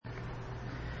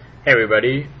Hey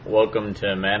everybody, welcome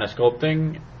to Mana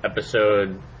Sculpting,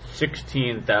 episode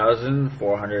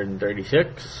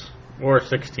 16,436, or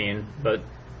 16, but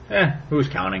who's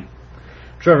counting?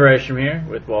 Trevor Isham here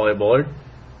with Wally Bullard.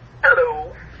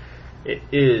 Hello. It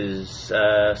is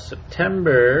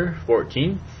September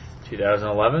 14th,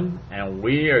 2011, and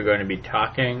we are going to be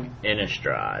talking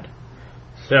Innistrad.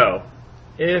 So,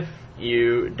 if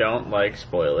you don't like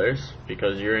spoilers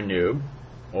because you're a noob,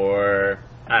 or,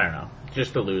 I don't know,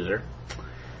 just a loser,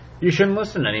 you shouldn't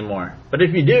listen anymore. But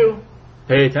if you do,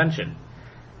 pay attention,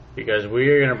 because we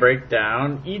are going to break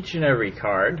down each and every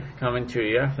card coming to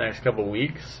you for the next couple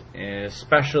weeks,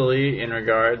 especially in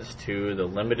regards to the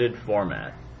limited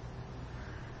format.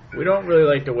 We don't really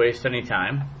like to waste any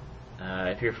time.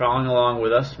 If you're following along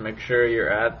with us, make sure you're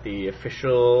at the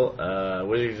official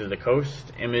Wizards of the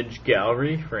Coast image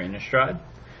gallery for Innistrad,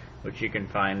 which you can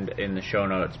find in the show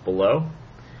notes below.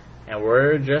 And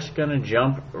we're just going to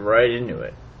jump right into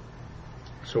it.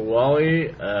 So, Wally,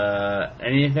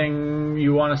 anything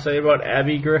you want to say about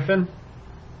Abbey Griffin?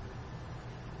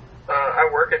 I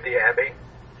work at the Abbey.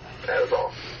 That is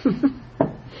all. I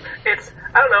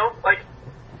don't know,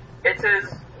 it's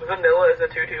as vanilla as a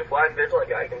 2/2 flying vigilant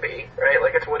guy can be, right?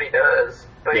 Like, it's what he does.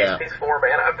 But yeah. he's 4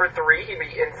 mana. For 3, he'd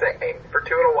be insane. For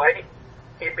 2 and a white,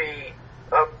 he'd be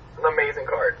an amazing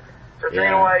card. For 3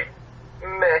 and a white,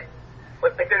 meh. I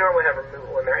think they normally have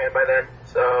removal in their hand by then,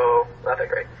 so not that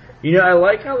great. You know, I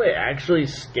like how they actually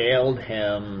scaled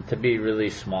him to be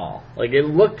really small. Like, it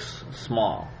looks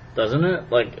small, doesn't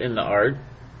it? Like, in the art.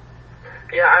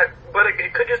 Yeah, but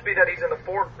it could just be that he's in the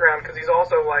foreground, because he's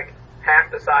also, like, half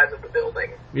the size of the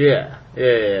building. Yeah.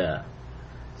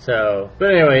 So,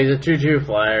 but anyway, he's a 2/2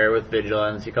 flyer with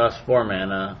vigilance. He costs 4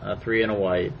 mana, a 3 and a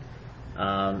white.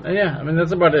 And yeah, I mean,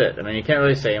 that's about it. I mean, you can't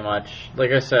really say much.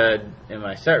 Like I said in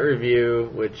my set review,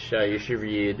 which you should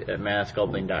read at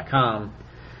manasculpting.com,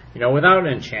 you know, without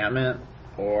an enchantment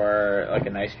or like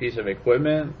a nice piece of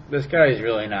equipment, this guy is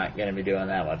really not going to be doing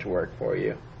that much work for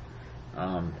you.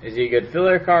 Is he a good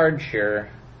filler card? Sure.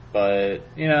 But,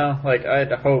 you know, like,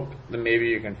 I'd hope that maybe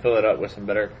you can fill it up with some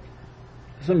better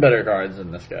cards than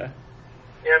this guy.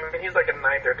 Yeah, I mean, he's like a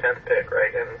 9th or 10th pick,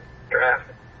 right, in draft.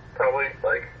 Probably,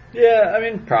 like... Yeah, I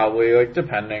mean, probably, like,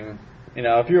 depending. You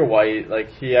know, if you're white, like,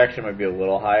 he actually might be a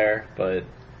little higher, but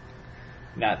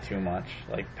not too much.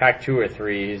 Like, pack 2 or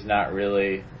 3, he's not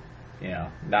really,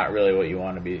 not really what you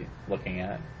want to be looking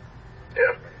at.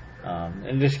 Yeah.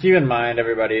 And just keep in mind,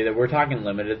 everybody, that we're talking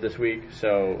limited this week,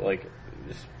 so, like,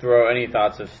 just throw any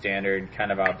thoughts of standard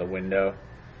kind of out the window.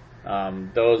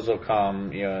 Those will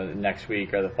come, next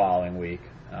week or the following week.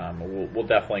 We'll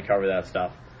definitely cover that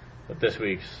stuff. But this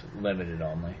week's limited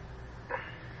only.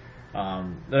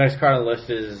 The next card on the list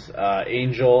is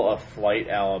Angel of Flight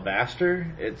Alabaster.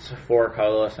 It's 4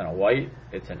 colorless and a white.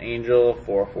 It's an angel,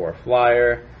 4/4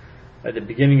 flyer. At the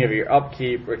beginning of your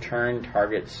upkeep, return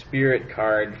target spirit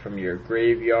card from your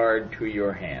graveyard to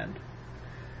your hand.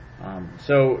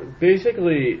 So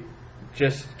basically,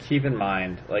 just keep in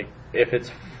mind, like, if it's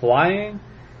flying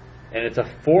and it's a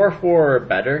 4/4 or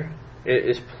better, it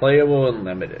is playable and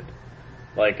limited.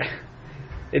 Like,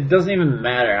 it doesn't even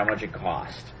matter how much it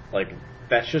costs. Like,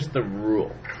 that's just the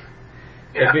rule.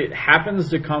 Yeah. If it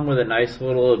happens to come with a nice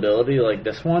little ability like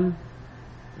this one,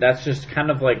 that's just kind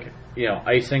of like,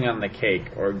 icing on the cake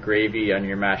or gravy on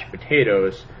your mashed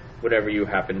potatoes, whatever you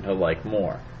happen to like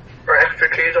more. Or extra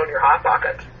cheese on your Hot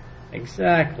Pockets.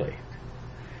 Exactly.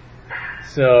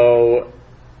 So,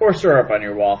 or syrup on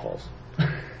your waffles.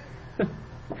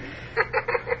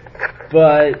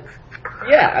 But...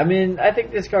 yeah, I mean, I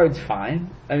think this card's fine.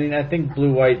 I mean, I think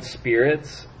blue-white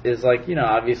spirits is, like,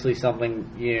 obviously something,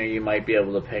 you might be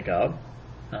able to pick up,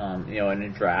 in a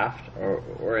draft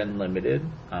or in limited.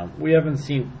 We haven't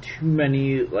seen too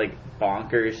many, like,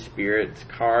 bonkers spirits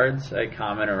cards at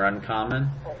common or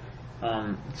uncommon.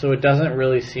 So it doesn't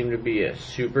really seem to be a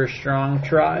super strong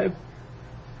tribe.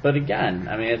 But again,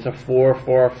 I mean, it's a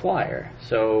 4/4 flyer.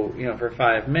 So, for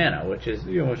 5 mana, which is,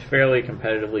 fairly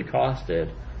competitively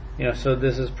costed. So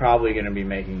this is probably going to be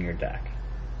making your deck.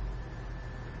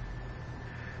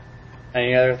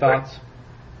 Any other thoughts?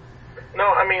 No,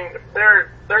 I mean,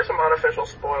 there's some unofficial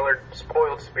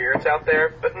spoiled spirits out there,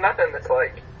 but nothing that's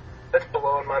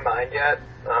blowing my mind yet.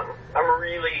 I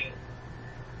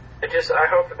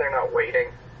hope that they're not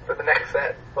waiting for the next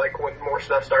set, like, when more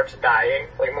stuff starts dying,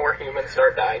 like, more humans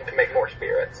start dying to make more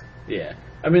spirits. Yeah.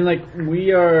 I mean, like,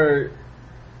 we are...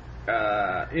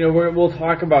 we'll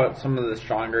talk about some of the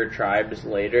stronger tribes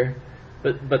later,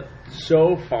 but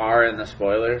so far in the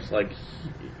spoilers, like,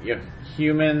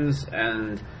 humans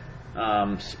and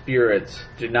spirits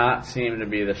do not seem to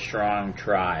be the strong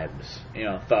tribes,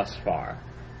 thus far.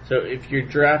 So if you're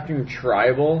drafting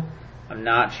tribal, I'm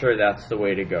not sure that's the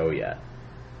way to go yet.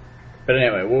 But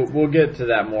anyway, we'll get to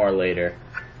that more later.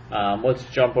 Let's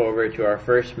jump over to our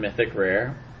first mythic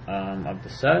rare of the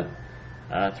set.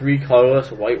 3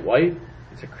 colorless, white.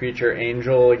 It's a creature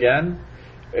angel again.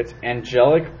 It's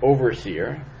Angelic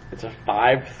Overseer. It's a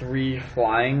 5/3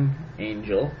 flying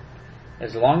angel.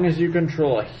 As long as you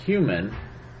control a human,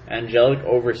 Angelic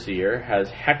Overseer has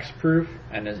hexproof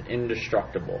and is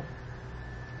indestructible.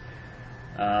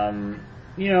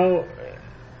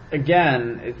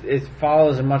 Again, it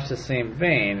follows in much the same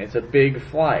vein. It's a big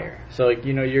flyer. So,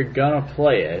 you're gonna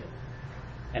play it.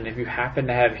 And if you happen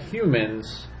to have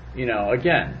humans,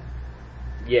 again,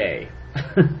 yay.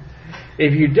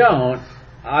 If you don't,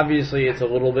 obviously it's a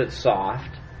little bit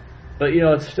soft. But,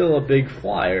 it's still a big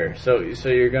flyer. So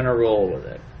you're gonna roll with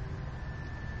it.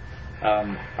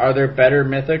 Are there better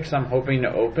mythics I'm hoping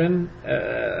to open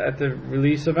at the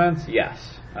release events?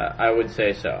 Yes, I would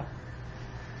say so.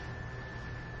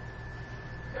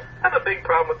 I have a big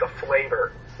problem with the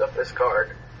flavor of this card.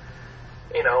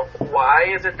 Why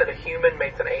is it that a human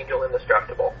makes an angel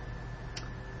indestructible?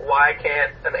 Why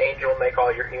can't an angel make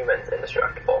all your humans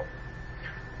indestructible?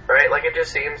 Right? It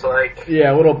just seems like...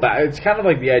 Yeah, a little bad. It's kind of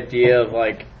like the idea of,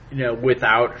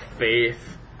 without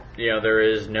faith, there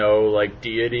is no,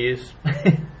 deities.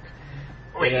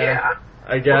 Yeah.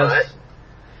 I guess.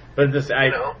 But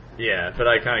yeah, but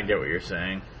I kind of get what you're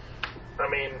saying. I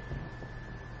mean...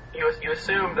 You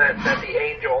assume that the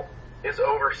angel is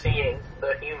overseeing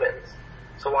the humans,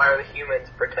 so why are the humans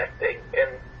protecting?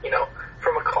 And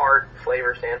from a card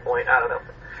flavor standpoint, I don't know.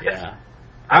 Yeah,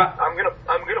 I'm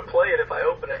gonna play it if I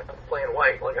open it. I'm playing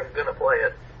white, I'm gonna play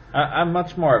it. I'm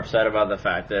much more upset about the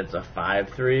fact that it's a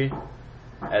 5/3,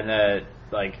 and that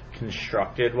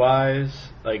constructed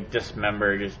wise,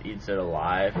 Dismember just eats it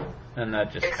alive, and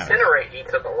that just Incinerate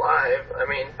eats it alive. I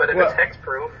mean, but if it's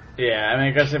hexproof. Yeah,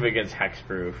 I guess if it gets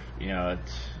hexproof,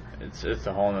 it's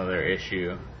a whole other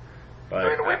issue.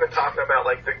 But we've been talking about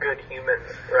the good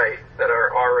humans, right, that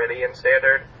are already in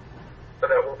standard, but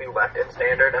that will be left in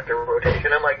standard after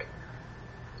rotation, and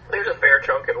there's a fair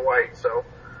chunk in white, so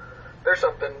there's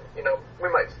something, we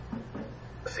might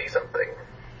see something.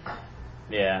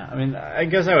 Yeah, I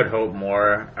guess I would hope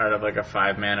more out of a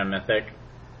 5-mana mythic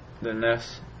than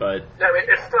this, but...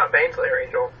 it's not Baneslayer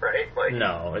Angel, right?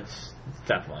 No, it's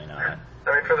definitely not.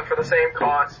 For the same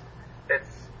cost,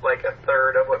 it's a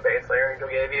third of what Baneslayer Angel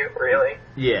gave you, really.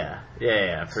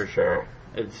 Yeah, for sure.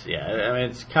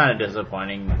 It's kind of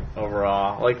disappointing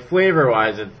overall.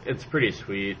 Flavor-wise, it's pretty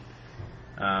sweet,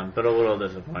 but a little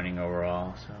disappointing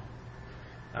overall, so...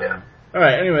 Yeah.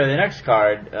 Alright, anyway, the next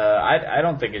card, I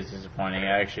don't think it's disappointing.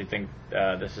 I actually think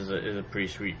this is a pretty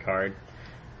sweet card.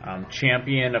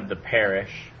 Champion of the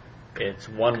Parish. It's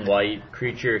 1 white,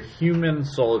 creature human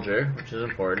soldier, which is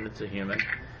important, it's a human.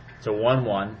 It's a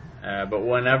 1/1, but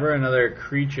whenever another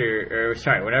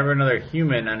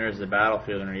human enters the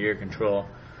battlefield under your control,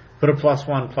 put a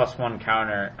 +1/+1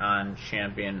 counter on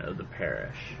Champion of the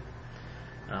Parish.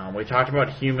 We talked about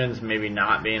humans maybe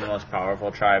not being the most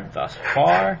powerful tribe thus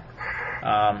far,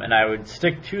 and I would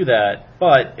stick to that,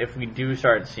 but if we do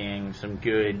start seeing some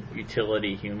good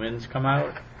utility humans come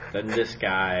out, then this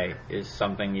guy is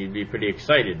something you'd be pretty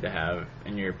excited to have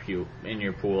in your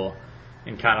pool,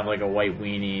 in kind of a white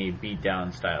weenie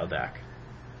beatdown style deck.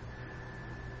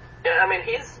 Yeah,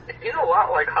 he's a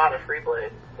lot like Hana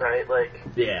Freeblade, right?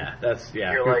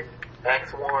 You're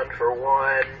X1 for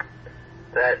 1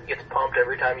 that gets pumped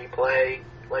every time you play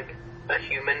a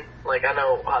human. I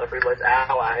know Hana Freeblade's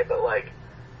ally, but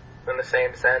in the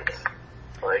same sense,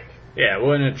 Yeah,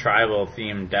 well, in a tribal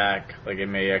themed deck, it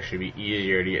may actually be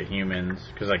easier to get humans,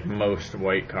 because most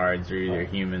white cards are either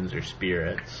humans or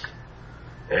spirits.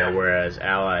 Yeah. Whereas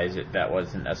allies, that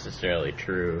wasn't necessarily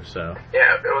true. So.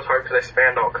 Yeah, it was hard because they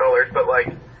spanned all colors, but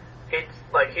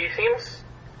he seems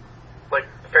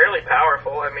fairly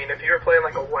powerful. If you were playing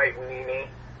a white weenie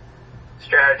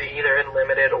strategy, either in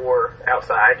limited or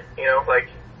outside, I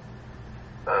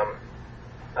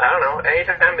don't know.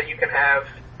 Anytime that you can have,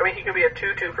 he could be a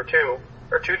 2/2 for 2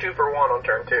 or 2/2 for 1 on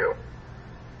turn 2,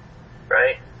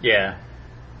 right? Yeah.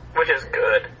 Which is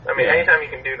good. Anytime you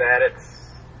can do that,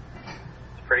 it's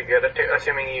pretty good.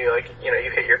 Assuming you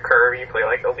you hit your curve, you play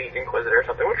Elite Inquisitor or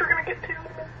something, which we're gonna get to.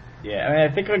 Yeah,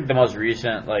 I think the most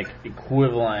recent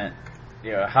equivalent,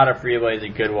 How to Freeblade is a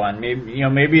good one.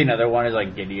 Maybe another one is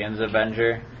Gideon's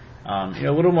Avenger.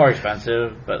 A little more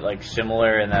expensive, but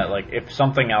similar in that if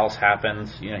something else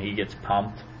happens, he gets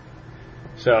pumped.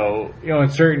 So in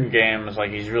certain games,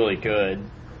 he's really good.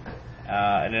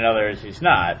 and in others he's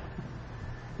not.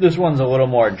 This one's a little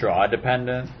more draw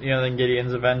dependent, than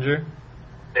Gideon's Avenger.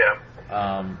 Yeah.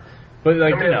 But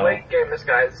like, late game, this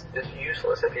guy's is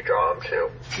useless if you draw him too.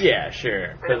 Yeah,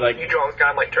 sure. But like, you draw this guy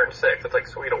on like turn 6, it's like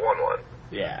sweet a 1/1.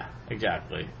 Yeah,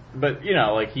 exactly. But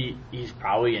like he's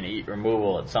probably gonna eat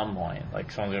removal at some point.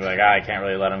 Like someone's gonna be like, I can't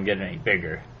really let him get any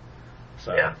bigger.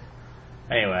 So yeah.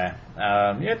 Anyway,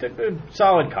 it's a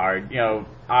solid card.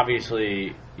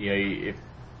 Obviously, if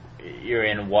you're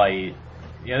in white,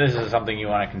 this is something you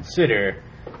want to consider,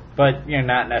 but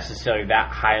not necessarily that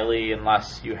highly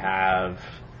unless you have,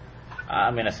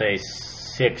 I'm gonna say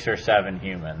 6 or 7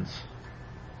 humans,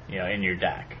 in your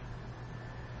deck.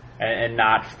 And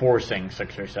not forcing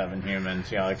 6 or 7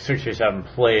 humans, like 6 or 7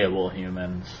 playable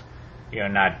humans,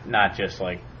 not just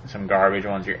like some garbage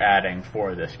ones you're adding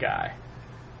for this guy.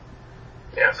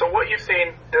 Yeah, so what you've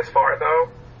seen this far though,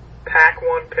 pack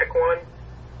one, pick one,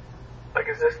 like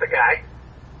is this the guy?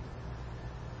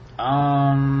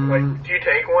 Like, do you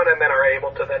take one and then are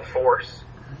able to then force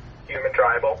human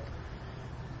tribal?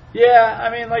 Yeah, I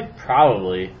mean, like,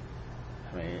 probably.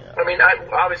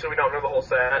 Obviously we don't know the whole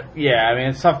set. Yeah, I mean,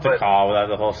 it's tough to call without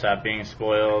the whole set being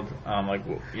spoiled.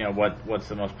 What's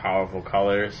the most powerful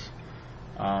colors?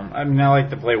 I like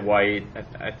to play white.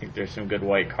 I think there's some good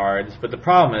white cards, but the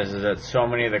problem is that so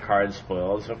many of the cards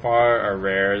spoiled so far are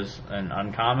rares and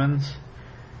uncommons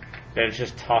that it's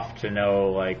just tough to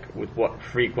know, like, with what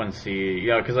frequency,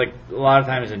 because, like, a lot of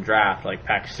times in draft, like,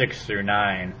 pack 6 through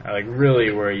 9 are, like, really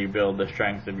where you build the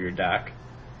strength of your deck.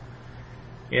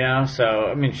 So,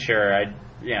 I mean, sure,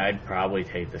 I'd probably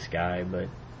take this guy, but,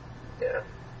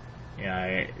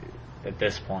 at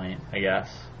this point, I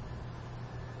guess.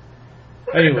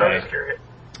 Anyway,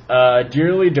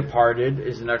 Dearly Departed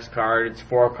is the next card. It's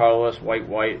 4 colorless, white.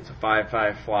 It's a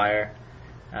 5/5 flyer.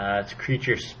 It's a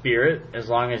creature spirit. As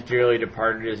long as Dearly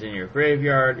Departed is in your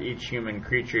graveyard, each human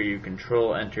creature you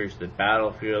control enters the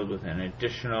battlefield with an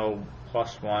additional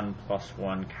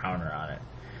 +1/+1 counter on it.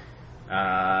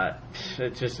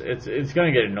 It's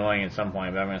going to get annoying at some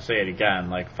point, but I'm going to say it again,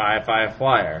 like 5/5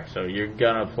 flyer. So you're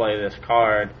going to play this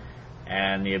card,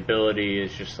 and the ability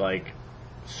is just like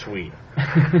sweet.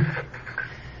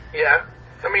 Yeah,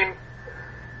 I mean,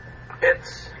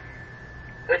 it's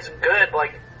good.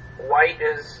 Like, white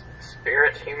is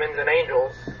spirits, humans, and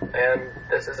angels, and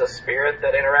this is a spirit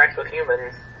that interacts with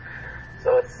humans,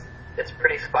 so it's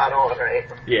pretty spot on,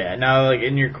 right? Yeah. Now, like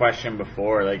in your question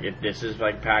before, like if this is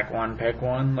like pack one, pick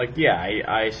one, like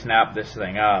I snap this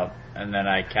thing up and then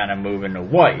I kind of move into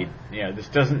white. This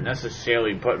doesn't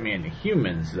necessarily put me into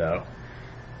humans though.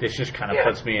 This just kind of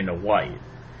puts me into white.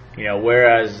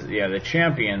 Whereas the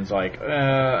champion's like,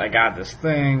 I got this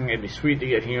thing. It'd be sweet to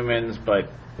get humans, but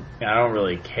I don't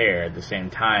really care at the same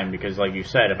time because, like you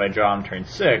said, if I draw him turn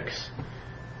 6.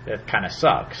 That kind of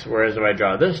sucks. Whereas if I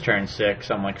draw this turn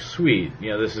 6, I'm like, sweet.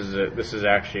 This is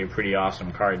actually a pretty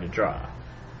awesome card to draw.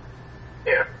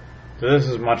 Yeah. So this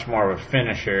is much more of a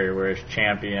finisher, whereas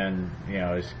champion,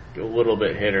 is a little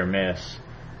bit hit or miss.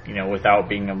 Without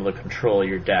being able to control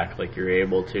your deck like you're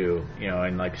able to,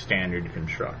 in like standard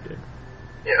constructed.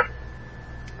 Yeah.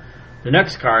 The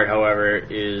next card, however,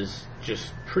 is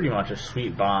just pretty much a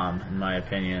sweet bomb in my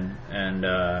opinion, and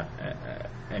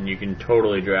you can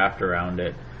totally draft around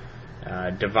it.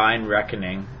 Divine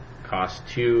Reckoning costs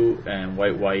 2 and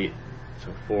white,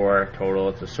 so 4 total.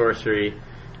 It's a sorcery.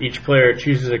 Each player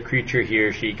chooses a creature he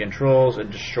or she controls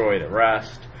and destroy the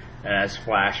rest, and has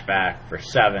flashback for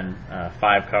 7,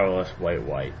 5 colorless,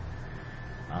 white.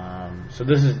 So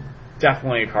this is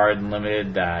definitely a card in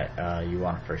Limited that you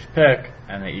want to first pick,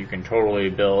 and that you can totally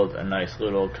build a nice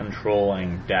little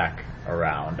controlling deck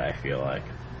around, I feel like.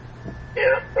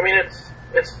 Yeah, I mean, it's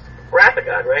Wrath of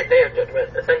God, right? Day of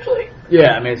Judgment, essentially.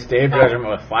 Yeah, I mean, it's Day of Judgment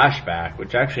with flashback,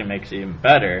 which actually makes it even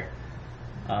better.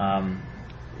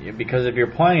 Because if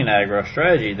you're playing an aggro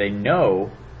strategy, they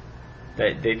know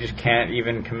that they just can't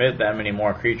even commit that many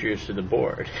more creatures to the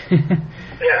board. Yeah,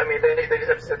 I mean, they just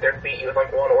have to sit there and beat you with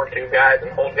like 1 or 2 guys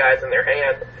and hold guys in their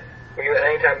hand. Because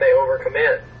anytime they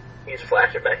overcommit, you just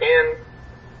flash it back in.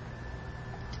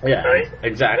 Yeah, right?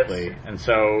 Exactly. And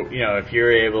so, if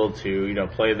you're able to,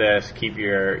 play this, keep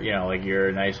your, like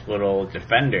your nice little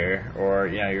defender, or,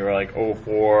 you're like 0-4,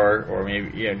 or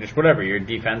maybe, just whatever, your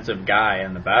defensive guy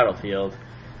in the battlefield,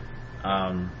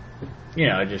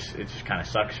 it just kind of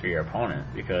sucks for your opponent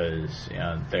because,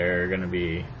 they're going to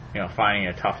be, finding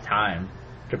a tough time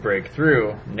to break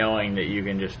through, knowing that you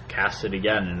can just cast it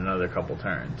again in another couple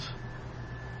turns.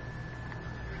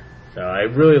 So I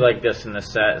really like this in the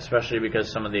set, especially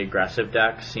because some of the aggressive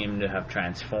decks seem to have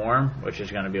transformed, which is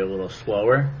going to be a little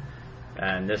slower.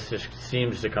 And this just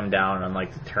seems to come down on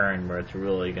like the turn where it's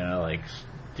really gonna like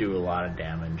do a lot of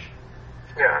damage.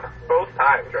 Yeah, both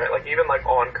times, right? Like even like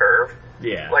on curve.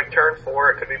 Yeah. Like turn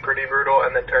 4 it could be pretty brutal,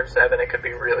 and then turn 7 it could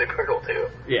be really brutal too.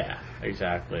 Yeah,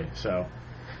 exactly. So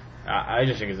I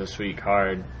just think it's a sweet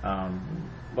card.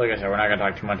 Like I said, we're not gonna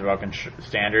talk too much about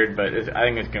standard, but I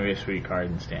think it's gonna be a sweet card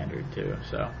in standard too.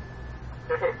 So.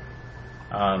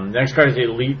 Next card is the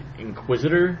Elite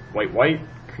Inquisitor, white,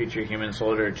 creature, human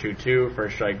soldier, 2/2,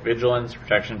 first strike, vigilance,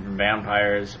 protection from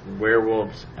vampires,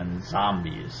 werewolves, and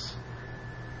zombies.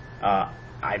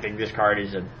 I think this card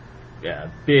is a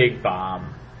big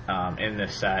bomb in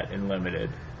this set in limited.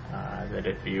 That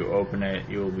if you open it,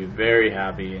 you will be very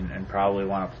happy and probably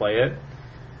want to play it,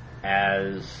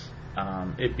 as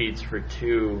it beats for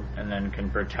 2 and then can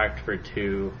protect for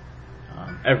 2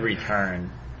 every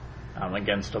turn.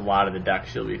 Against a lot of the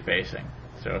decks you'll be facing.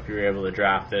 So if you're able to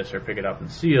draft this or pick it up in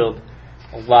sealed,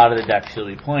 a lot of the decks you'll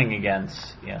be playing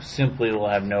against, simply will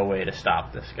have no way to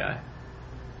stop this guy.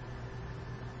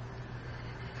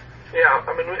 Yeah,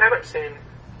 I mean, we haven't seen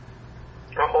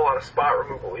a whole lot of spot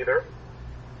removal either.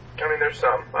 I mean, there's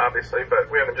some, obviously, but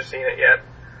we haven't just seen it yet.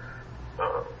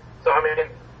 So, I mean,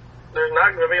 there's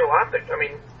not going to be a lot that, I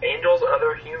mean, angels,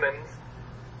 other humans,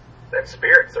 and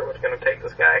spirits are what's going to take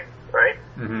this guy, right?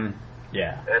 Mm-hmm.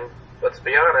 Yeah. And let's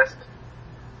be honest,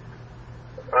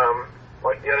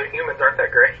 like the other humans aren't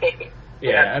that great.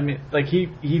 Yeah, I mean, like he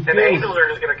feels... And the angels are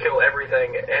just going to kill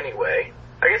everything anyway.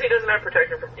 I guess he doesn't have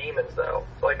protection from demons, though.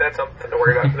 So, like, that's something to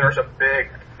worry about, because there are some big,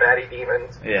 fatty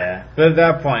demons. Yeah, but at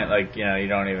that point, like, you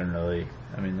don't even really...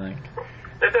 I mean, like...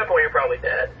 At that point, you're probably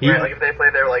dead, right? Like, if they play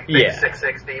their, like, big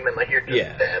 6/6 demon, like, you're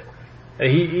just dead.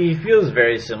 He feels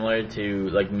very similar to,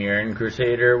 like, Mirren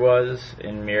Crusader was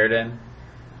in Mirrodin.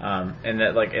 And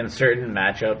that, like, in certain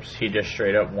matchups, he just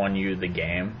straight up won you the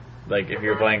game. Like, if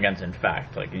you're playing against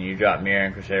Infect, like, and you drop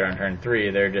Mirren Crusader on turn 3,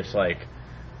 they're just like,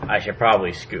 I should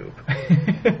probably scoop.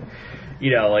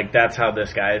 Like, that's how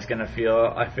this guy is gonna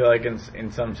feel, I feel like,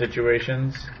 in some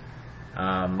situations.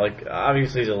 Like,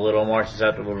 obviously he's a little more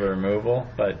susceptible to removal,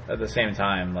 but at the same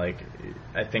time, like,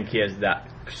 I think he has that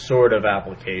sort of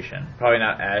application. Probably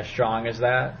not as strong as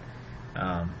that,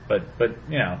 but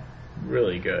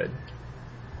really good.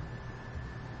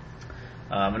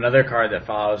 Another card that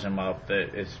follows him up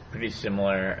that is pretty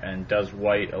similar and does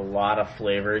white a lot of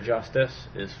flavor justice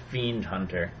is Fiend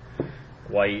Hunter.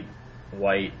 White,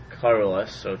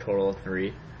 colorless, so total of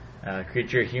 3.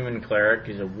 Creature, human cleric,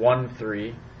 he's a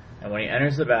 1/3, and when he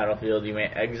enters the battlefield, you may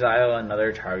exile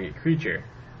another target creature.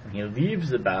 When he leaves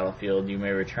the battlefield, you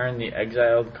may return the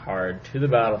exiled card to the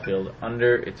battlefield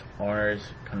under its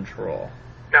owner's control.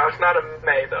 Now, it's not a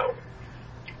May, though.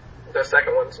 The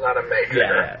second one's not a May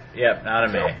trigger. Yeah, not a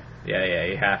May. Yeah,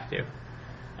 you have to.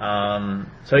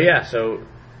 So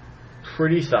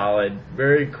pretty solid,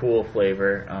 very cool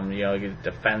flavor.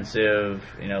 Defensive,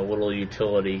 little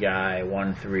utility guy,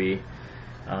 1/3,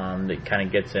 that kind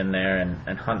of gets in there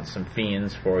and hunts some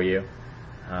fiends for you.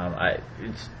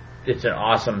 It's an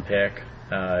awesome pick.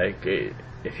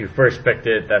 If you first picked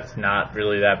it, that's not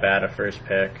really that bad a first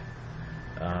pick.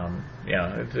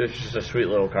 It's just a sweet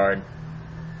little card.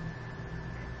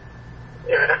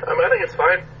 Yeah, I think it's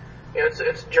fine.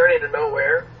 It's Journey to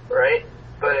Nowhere, right?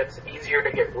 But it's easier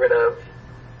to get rid of,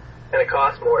 and it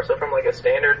costs more. So from like a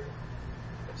standard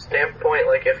standpoint,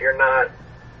 like if you're not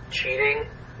cheating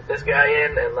this guy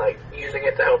in and like using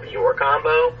it to help your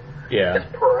combo, it's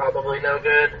probably no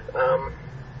good.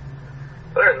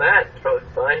 Other than that, it's probably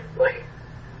fine. Like,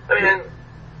 I mean,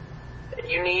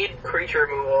 you need creature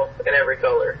removal in every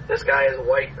color. This guy is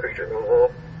white creature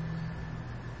removal.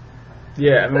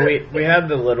 Yeah, I mean, we had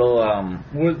the little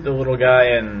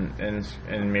guy in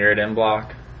Mirrodin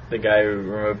block, the guy who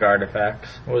removed artifacts.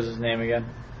 What was his name again?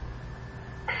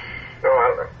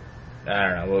 Oh, I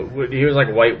don't know. He was like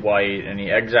white, and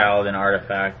he exiled an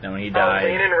artifact, and when he died...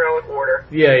 in Relic Warder.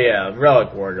 Yeah,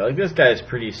 Relic Warder. Like, this guy is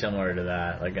pretty similar to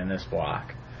that, like, in this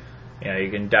block.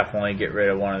 You can definitely get rid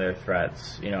of one of their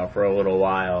threats, for a little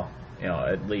while,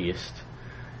 at least.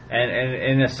 And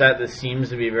in a set that seems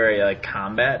to be very, like,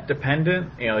 combat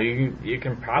dependent, you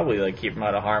can probably, like, keep him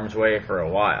out of harm's way for a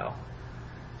while.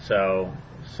 So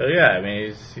yeah, I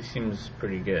mean, he seems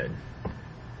pretty good.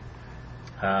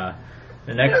 The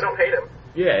next, I don't hate him.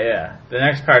 Yeah. The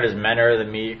next card is Menor the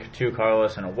Meek, 2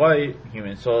 colorless and a white.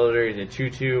 Human soldier, he's a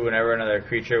 2/2. Whenever another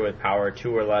creature with power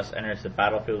 2 or less enters the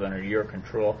battlefield under your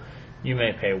control, you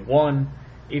may pay 1.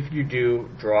 If you do,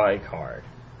 draw a card.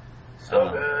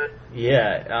 So good.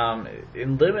 Yeah,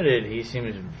 in limited, he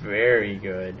seems very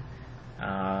good.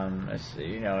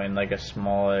 in like a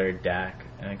smaller deck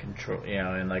and a control,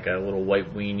 in like a little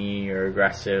white weenie or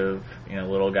aggressive,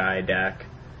 little guy deck.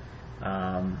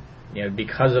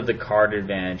 Because of the card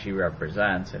advantage he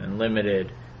represents, and in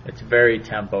limited, it's very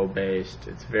tempo based,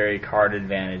 it's very card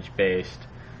advantage based,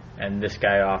 and this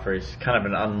guy offers kind of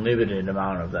an unlimited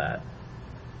amount of that.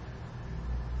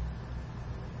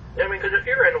 I mean, because if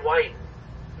you're in white,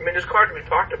 there's cards we've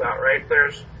talked about, right?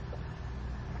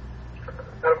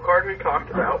 Out of cards we've talked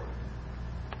about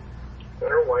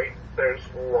that are white, there's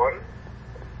 1,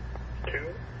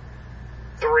 2,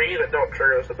 3 that don't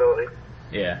trigger this ability.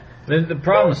 Yeah. The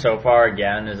problem so far,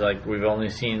 again, is like we've only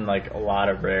seen like a lot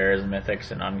of rares,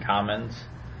 mythics, and uncommons.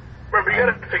 Right, but you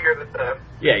gotta figure that the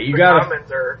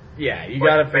commons are you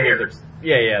gotta figure bears.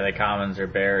 The commons are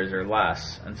bears or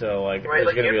less, and so like right,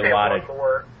 there's gonna be a lot of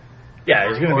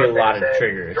there's gonna be a lot of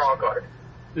triggers. Draw a card.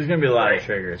 There's gonna be a lot of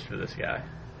triggers for this guy.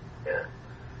 Yeah.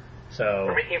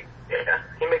 So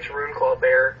he makes Rune Claw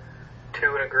Bear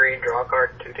 2 and a green, draw a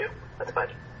card 2/2. That's fine.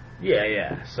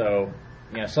 Yeah. So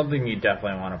something you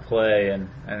definitely want to play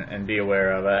and be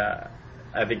aware of.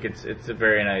 I think it's a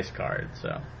very nice card.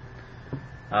 So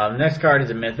the next card is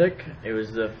a mythic. It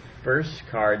was the first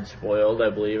card spoiled,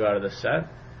 I believe, out of the set.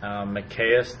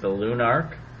 Machias the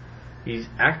Lunarch. He's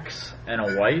X and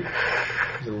a white.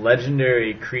 He's a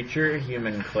legendary creature,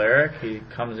 human cleric. He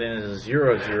comes in as a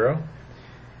 0/0.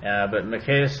 But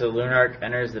Machias the Lunarch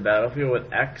enters the battlefield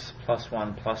with X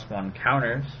 +1/+1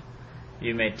 counters.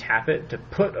 You may tap it to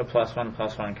put a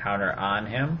 +1/+1 counter on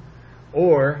him,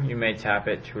 or you may tap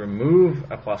it to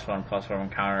remove a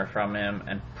 +1/+1 counter from him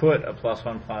and put a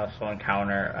 +1/+1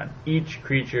 counter on each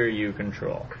creature you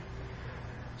control.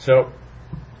 So,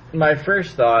 my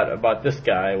first thought about this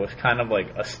guy was kind of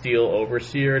like a Steel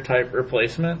Overseer type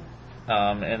replacement,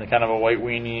 in kind of a white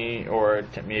weenie or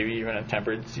maybe even a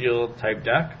Tempered Steel type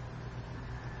deck.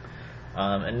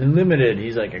 And in limited,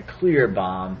 he's like a clear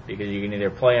bomb because you can either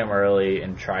play him early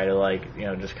and try to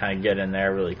just kind of get in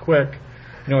there really quick,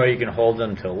 or you can hold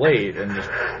him till late and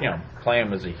just play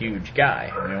him as a huge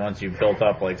guy. I mean, once you've built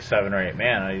up like 7 or 8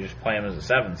 mana, you just play him as a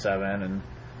 7/7 and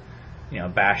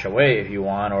bash away if you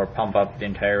want, or pump up the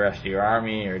entire rest of your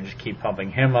army, or just keep pumping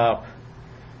him up.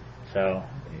 So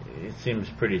it seems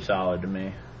pretty solid to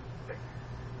me.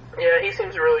 Yeah, he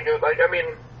seems really good.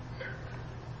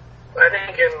 I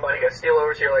think in like a Steel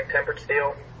Overseer, like Tempered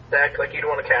Steel deck, like you'd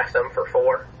want to cast him for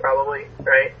 4, probably,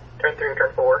 right? Turn 3 or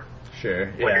turn 4. Sure.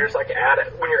 Yeah. When you're just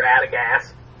when you're out of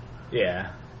gas.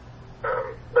 Yeah.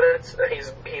 But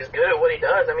he's good at what he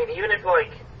does. I mean, even if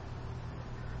like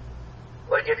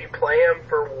if you play him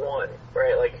for 1,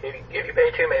 right? Like if you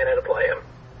pay 2 mana to play him,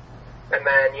 and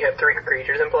then you have 3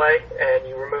 creatures in play, and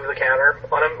you remove the counter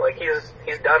on him, like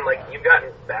he's done. Like you've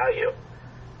gotten value,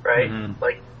 right? Mm-hmm.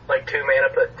 Like 2 mana,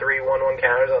 put 3 1/1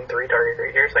 counters on 3 target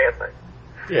creatures. Like that's fine.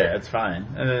 Yeah, it's fine.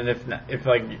 And then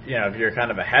if you're kind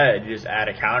of ahead, you just add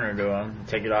a counter to him,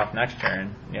 take it off next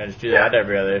turn. Just do that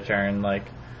every other turn.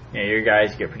 Your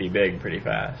guys get pretty big pretty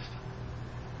fast.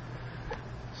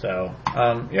 So,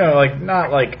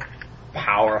 not like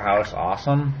powerhouse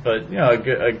awesome, but a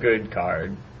good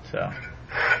card. So.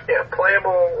 Yeah,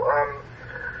 playable.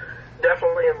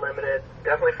 Definitely in limited.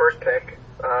 Definitely first pick.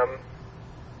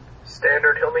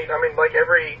 Standard, he'll need.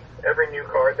 Every new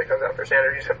card that comes out for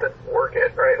standard, you just have to work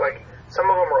it, right? Like some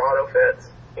of them are auto fits.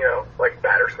 Like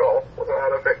Batterskull was an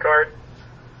auto fit card.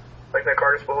 Like that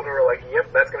card is pulled, and we're like,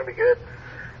 yep, that's gonna be good.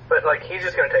 But he's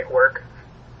just gonna take work.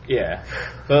 Yeah.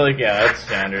 So that's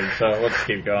standard. So let's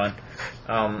keep going.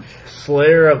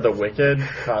 Slayer of the Wicked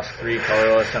costs 3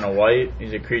 colorless and a white.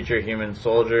 He's a creature, human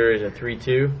soldier. He's a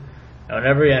 3/2. And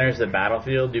whenever he enters the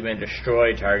battlefield, you may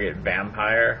destroy target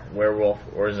vampire, werewolf,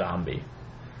 or zombie.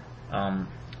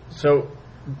 So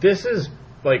this is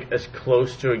as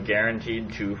close to a guaranteed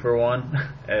 2-for-1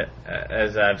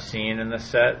 as I've seen in this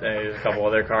set. There's a couple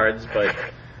other cards, but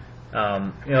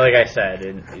like I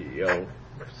said,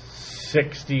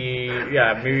 60,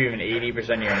 maybe even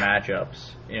 80% of your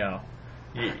matchups,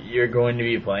 you're going to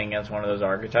be playing against one of those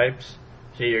archetypes,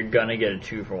 so you're gonna get a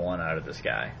 2-for-1 out of this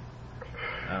guy.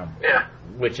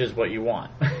 Which is what you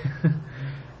want.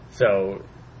 So,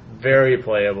 very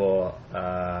playable,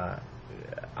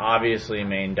 obviously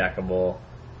main deckable,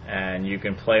 and you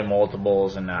can play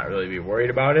multiples and not really be worried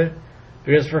about it.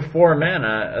 Because for 4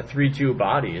 mana, a 3/2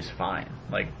 body is fine.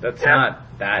 That's not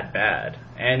that bad.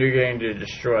 And you're going to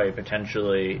destroy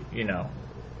potentially,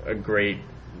 a great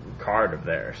card of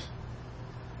theirs.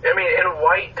 I mean, in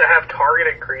white, to have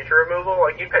targeted creature removal,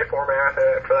 you pay 4 mana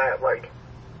for that,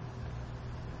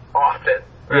 often,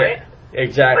 right? Yeah,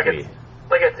 exactly.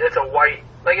 It's a white,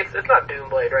 it's not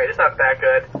Doomblade, right? It's not that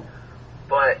good,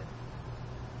 but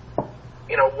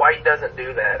white doesn't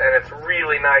do that, and it's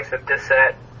really nice that this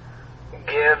set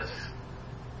gives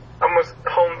almost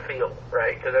home feel,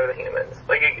 right? Because they're the humans.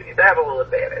 Like, they have a little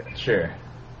advantage. Sure.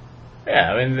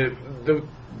 Yeah, I mean, the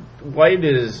white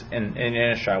is in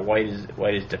Innistrad.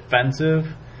 White is defensive.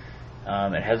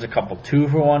 It has a couple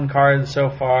 2-for-1 cards so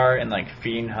far, in like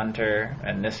Fiend Hunter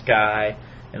and this guy,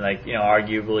 and like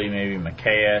arguably maybe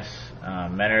Machias,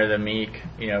 Menor the Meek.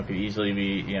 Could easily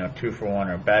be 2-for-1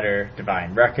 or better.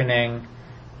 Divine Reckoning,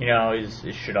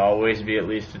 it should always be at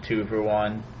least a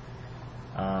 2-for-1.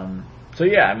 So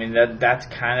yeah, I mean that's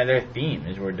kind of their theme,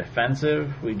 is we're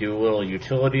defensive, we do little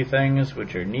utility things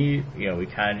which are neat, we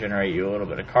kind of generate you a little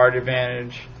bit of card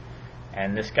advantage,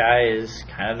 and this guy is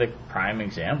kind of the prime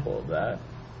example of that.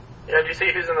 Yeah, did you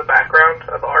see who's in the background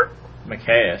of the art?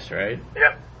 Machias, right?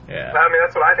 Yep. Yeah. I mean,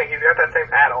 that's what I think, he's got that same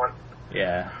hat on.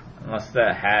 Yeah, unless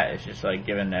that hat is just like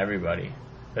given to everybody.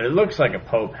 But it looks like a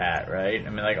Pope hat, right? I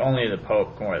mean, like only the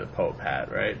Pope can wear the Pope hat,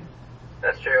 right?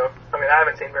 That's true. I mean, I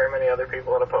haven't seen very many other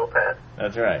people in a Pope hat.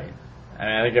 That's right. I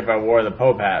mean, I think if I wore the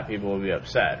Pope hat, people would be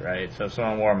upset, right? So if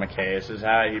someone wore Machias'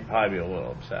 hat, you'd probably be a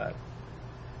little upset.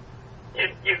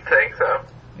 You'd think so.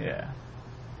 Yeah.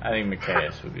 I think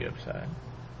Machias would be upset.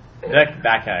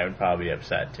 That guy would probably be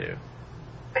upset, too.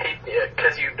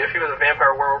 Because if he was a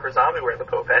vampire, werewolf, or zombie wearing the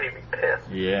Pope hat, he'd be pissed.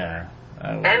 Yeah.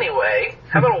 Anyway,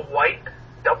 how about a white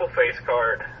double face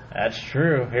card? That's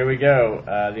true. Here we go.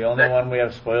 The only one we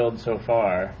have spoiled so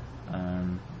far.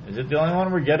 Is it the only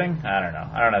one we're getting? I don't know.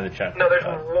 I don't have to check. No, there's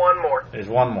one more. There's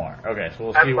one more. Okay, so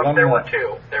we'll see one more.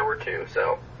 There were two,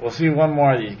 so. We'll see one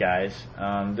more of these guys.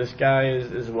 This guy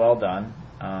is well done.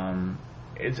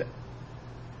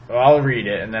 I'll read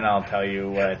it, and then I'll tell you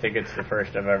what I think it's the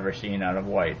first I've ever seen out of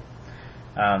white.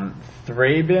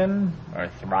 Thrabin, or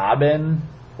Thrabin.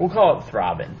 We'll call it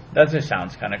Thrabin. That just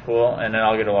sounds kind of cool, and then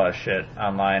I'll get a lot of shit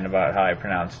online about how I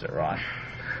pronounced it wrong.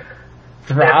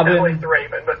 Thrabin. Definitely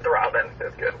Thrabin, but Thrabin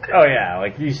is good too. Oh yeah,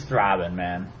 like he's Thrabin,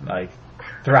 man. Like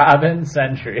Thrabin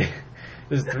Sentry.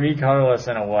 There's 3 colorless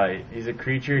and a white. He's a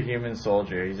creature, human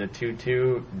soldier. He's a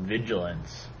 2/2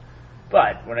 vigilance.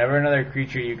 But whenever another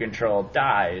creature you control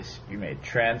dies, you may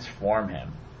transform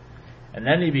him. And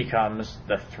then he becomes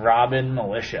the Thrabin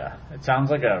Militia. It sounds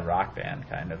like a rock band,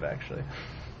 kind of, actually.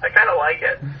 I kind of like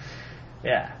it.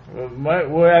 Yeah.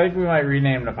 I think we might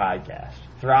rename the podcast.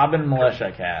 Thrabin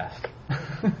Militia Cast.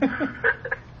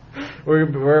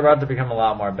 We're about to become a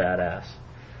lot more badass.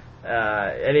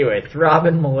 Anyway,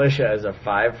 Thrabin Militia is a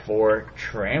 5/4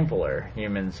 trampler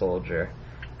human soldier.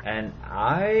 And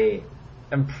I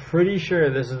am pretty sure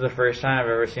this is the first time I've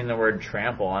ever seen the word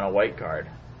trample on a white card.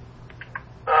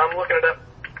 I'm looking it up.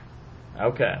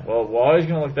 Okay, well, we're always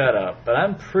going to look that up, but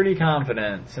I'm pretty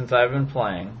confident since I've been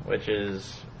playing, which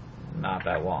is not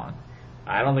that long.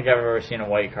 I don't think I've ever seen a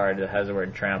white card that has the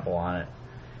word trample on it.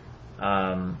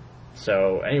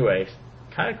 So, anyway,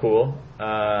 kind of cool.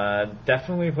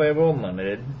 Definitely playable and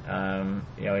limited.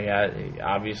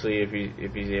 Obviously, if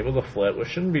he's able to flip, which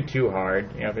shouldn't be too hard,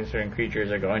 considering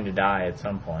creatures are going to die at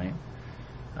some point.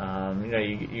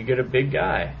 You get a big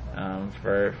guy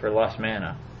for less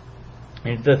mana.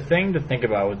 And the thing to think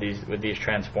about with these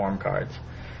transform cards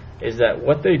is that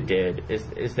what they did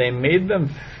is they made them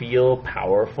feel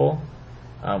powerful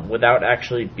without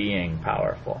actually being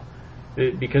powerful.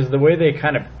 Because the way they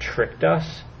kind of tricked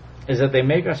us is that they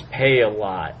make us pay a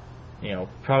lot,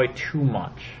 probably too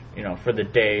much, for the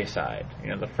day side,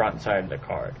 the front side of the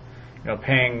card.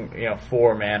 Paying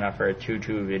 4 mana for a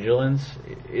 2/2 vigilance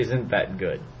isn't that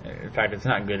good. In fact, it's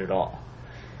not good at all.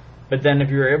 But then if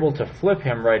you're able to flip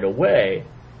him right away,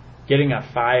 getting a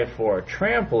 5/4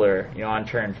 trampler, on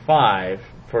turn 5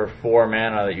 for 4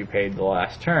 mana that you paid the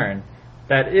last turn,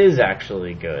 that is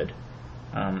actually good.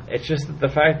 It's just that the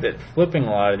fact that flipping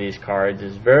a lot of these cards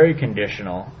is very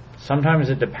conditional. Sometimes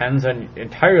it depends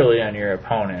entirely on your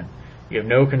opponent. You have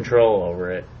no control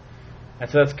over it. And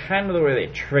so that's kind of the way they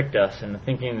tricked us into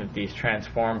thinking that these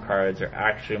transform cards are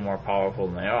actually more powerful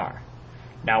than they are.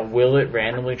 Now, will it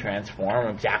randomly transform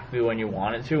exactly when you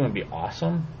want it to and be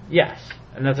awesome? Yes.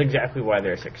 And that's exactly why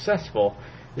they're successful,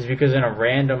 is because in a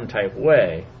random type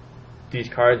way, these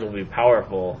cards will be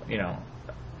powerful,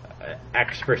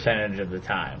 X percentage of the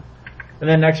time. And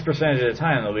then X percentage of the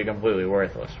time, they'll be completely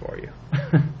worthless for you.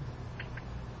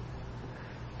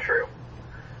 True.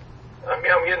 I'm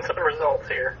getting some results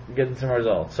here. Getting some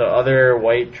results. So other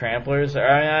white tramplers,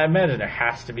 I imagine there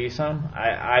has to be some.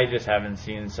 I just haven't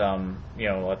seen some,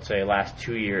 let's say last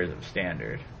 2 years of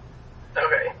standard.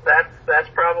 Okay, that's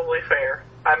probably fair.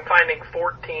 I'm finding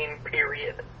 14,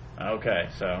 period. Okay,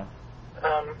 so.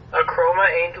 Achroma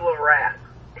Angel of Wrath,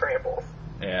 tramples.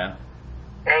 Yeah.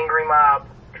 Angry Mob,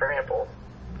 tramples.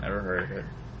 Never heard of it.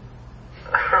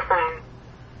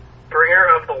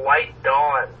 White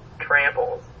Dawn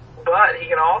tramples. But he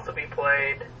can also be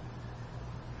played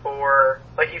for,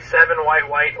 like, he's 7 white,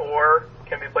 white, or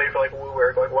can be played for, like,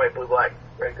 Woo-Work, like white, blue, black,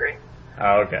 red, green.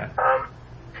 Oh, okay.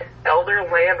 Elder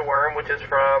Landworm, which is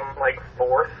from, like,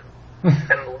 4th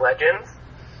and Legends,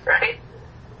 right?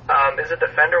 Is a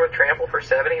defender with trample for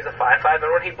 7. He's a 5/5,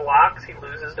 and when he blocks, he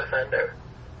loses defender.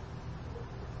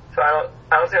 So I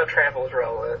don't see how trample is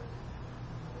relevant.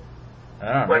 I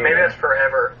don't know. Well, maybe that's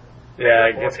forever. Yeah,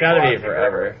 it's gotta be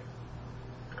forever.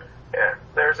 Yeah,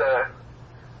 there's a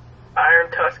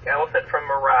Iron Tusk Elephant from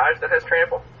Mirage that has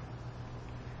trample.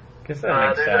 Guess that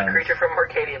makes there's sense. a creature from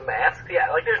Arcadian Masks. Yeah,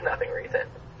 like there's nothing recent.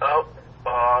 Oh.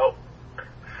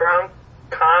 From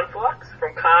Conflux,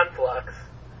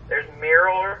 there's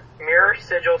Mirror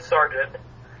Sigil Sergeant,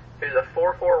 who's a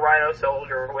 4/4 Rhino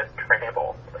Soldier with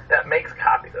trample that makes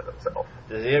copies of himself.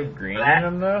 Does he have green in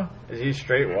him though? Is he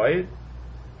straight white?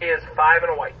 He is 5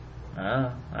 and a white.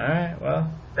 Oh, alright,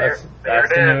 well, There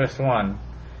that's it the is. newest one.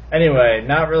 Anyway,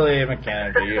 not really a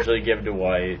mechanic they usually give to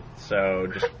white, so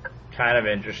just kind of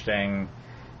interesting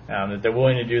that they're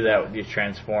willing to do that with these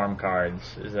transform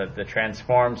cards, is that the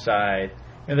transform side,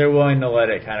 and they're willing to let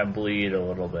it kind of bleed a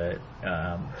little bit,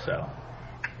 so.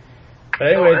 But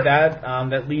anyway,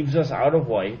 that leaves us out of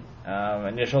white.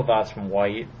 Initial thoughts from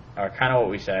white are kind of what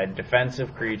we said,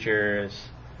 defensive creatures,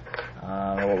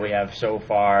 what we have so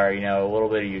far, a little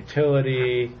bit of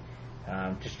utility,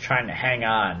 just trying to hang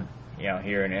on,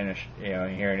 here in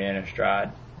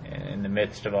Innistrad, in the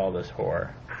midst of all this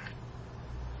horror.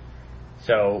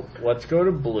 So let's go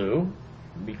to blue,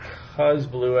 because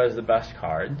blue has the best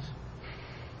cards.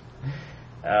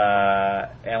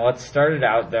 And let's start it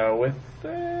out though with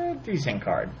a decent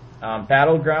card.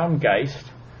 Battleground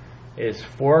Geist is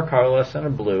 4 colorless and a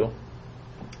blue.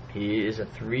 He is a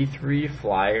 3/3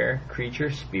 flyer creature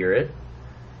spirit,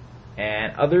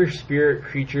 and other spirit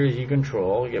creatures you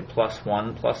control get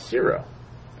 +1/+0.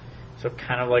 So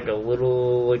kind of like a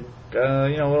little,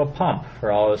 little pump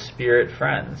for all his spirit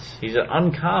friends. He's an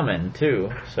uncommon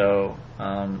too, so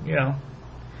you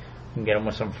can get him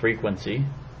with some frequency.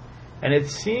 And it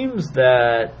seems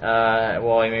that,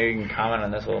 maybe you can comment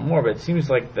on this a little more, but it seems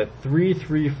like the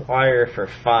 3/3 flyer for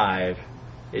 5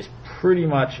 is pretty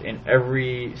much in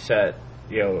every set,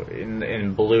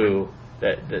 in blue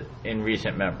that in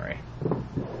recent memory.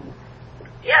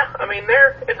 Yeah, I mean,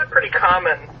 it's a pretty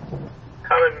common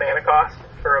mana cost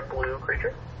for a blue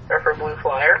creature, or for a blue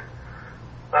flyer.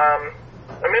 I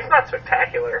mean, it's not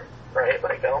spectacular, right?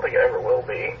 Like, I don't think it ever will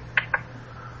be.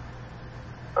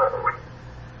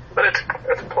 But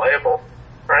it's playable,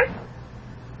 right?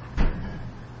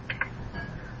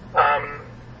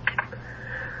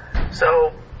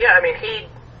 So yeah, I mean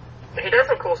he does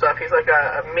some cool stuff. He's like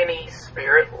a mini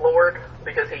spirit lord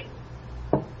because he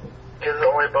gives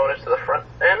only a bonus to the front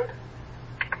end,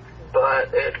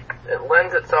 but it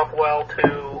lends itself well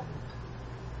to,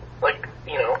 like,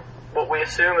 what we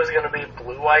assume is going to be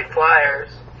blue-white flyers.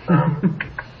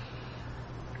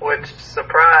 Which,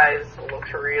 surprise,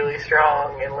 looks really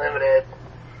strong and limited.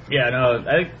 Yeah, no,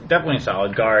 definitely a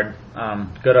solid guard.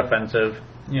 Good offensive,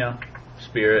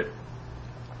 spirit.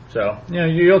 So,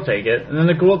 you'll take it. And then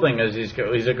the cool thing is he's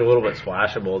like a little bit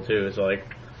splashable too. It's like,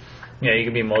 you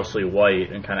can be mostly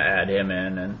white and kind of add him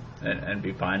in and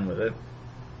be fine with it.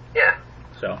 Yeah.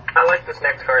 So. I like this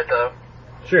next card though.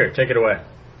 Sure, take it away.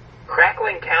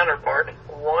 Crackling Counterpart,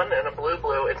 1 and a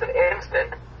blue. It's an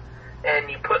instant.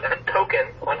 And you put a token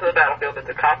onto the battlefield that's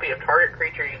a copy of target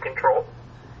creature you control.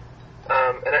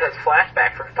 And it has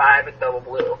flashback for 5 and double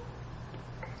blue.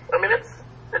 I mean, it's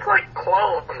like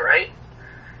clone, right?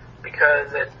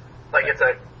 Because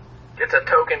it's a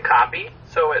token copy,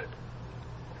 so it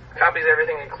copies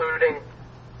everything, including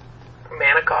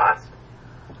mana cost.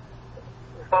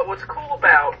 But what's cool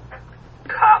about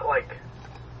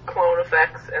clone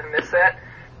effects in this set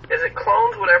is it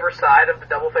clones whatever side of the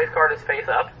double face card is face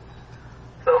up.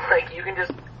 So, you can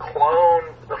just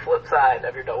clone the flip side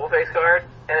of your double face card,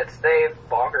 and it stays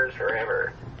bonkers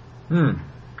forever.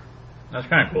 That's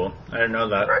kind of cool. I didn't know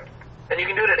that. Right. And you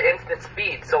can do it at instant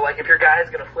speed, so, if your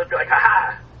guy's gonna flip, you're like,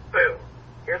 haha, boom,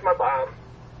 here's my bomb,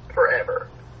 forever.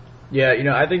 Yeah,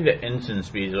 I think the instant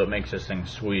speed is what makes this thing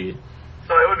sweet.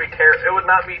 So it would be it would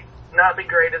not be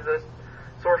great as a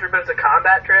sorcery, but it's a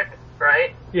combat trick,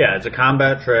 right? Yeah, it's a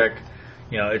combat trick.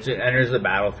 It enters the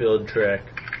battlefield trick.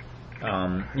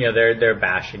 They're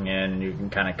bashing in, and you can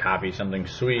kind of copy something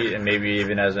sweet, and maybe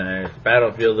even as an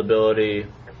battlefield ability,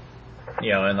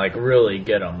 and really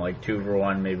get them 2 for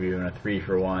 1, maybe even a 3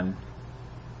 for 1.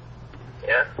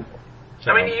 Yeah.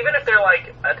 So, I mean, even if they're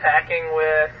attacking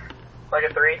with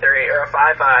a 3/3 or a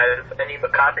 5/5, and you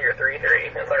copy your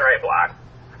 3/3, it's right block.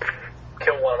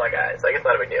 kill one of my guys. Like, it's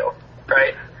not a big deal,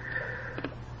 right?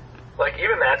 Like,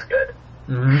 even that's good.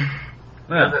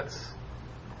 Mm-hmm. Yeah.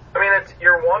 It's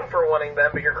you're one for wanting them,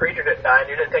 but your creature didn't die and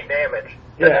you didn't take damage.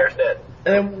 Yeah. Theirs did.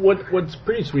 And what's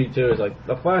pretty sweet too is like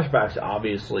the flashback's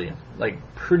obviously like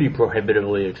pretty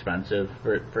prohibitively expensive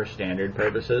for standard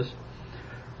purposes,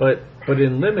 but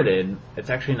in limited it's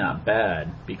actually not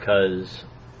bad because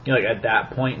like at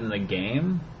that point in the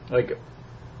game, like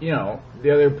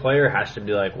the other player has to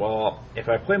be like, well, if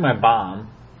I play my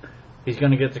bomb, he's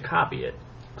going to get to copy it.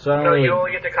 So I don't really... you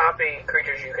only get to copy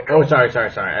creatures you control. Oh, sorry.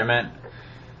 Sorry,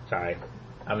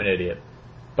 I'm an idiot.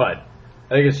 But I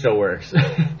think it still works.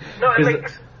 No, it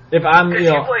makes... If I'm,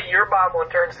 you play your bomb on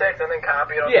turn 6 and then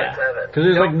copy it on turn 7. Because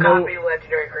there's don't copy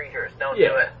legendary creatures. Don't do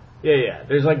it. Yeah.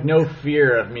 There's like no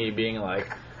fear of me being like,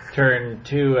 turn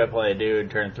 2 I play a dude,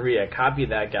 turn 3 I copy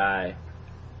that guy.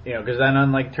 Because then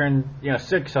on like turn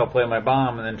 6 I'll play my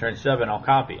bomb, and then turn 7 I'll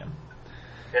copy him.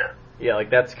 Yeah. Yeah, like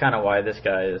that's kind of why this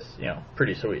guy is,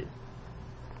 pretty sweet.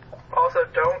 Also,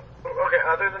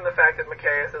 other than the fact that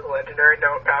Machias is legendary,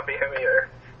 don't copy him either.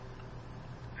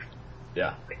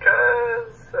 Yeah.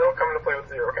 Because it'll come into play with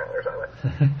 0 counters on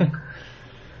it.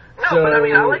 But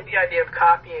I like the idea of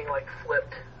copying, like,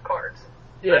 flipped cards.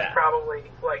 Yeah. That's probably,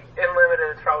 like, in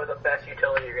limited, it's probably the best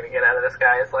utility you're going to get out of this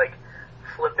guy is, like,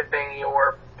 flipping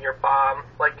your bomb,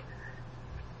 like,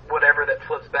 whatever that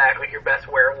flips back, like your best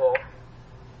werewolf,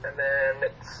 and then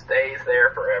it stays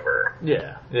there forever.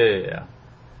 Yeah.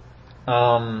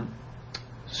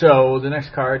 So the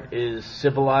next card is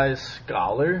Civilized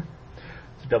Scholar.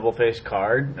 It's a double-faced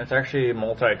card. It's actually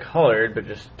multicolored, but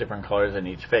just different colors in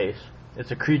each face.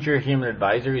 It's a creature human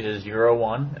advisor. He's a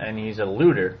 0/1, and he's a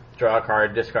looter. Draw a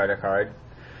card, discard a card.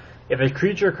 If a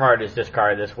creature card is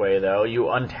discarded this way, though, you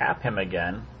untap him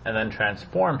again, and then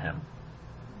transform him.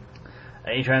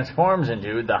 And he transforms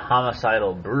into the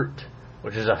Homicidal Brute,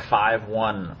 which is a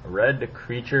 5/1 red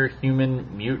creature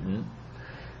human mutant.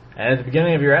 And at the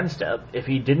beginning of your end step, if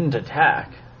he didn't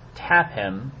attack, tap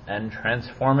him and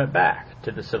transform it back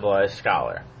to the Civilized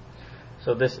Scholar.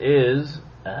 So this is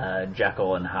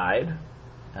Jekyll and Hyde,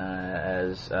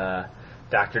 as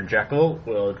Dr. Jekyll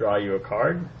will draw you a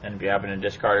card, and if you happen to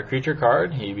discard a creature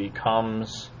card, he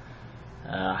becomes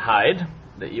Hyde,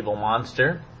 the evil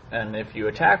monster. And if you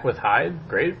attack with Hyde,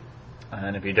 great.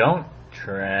 And if you don't,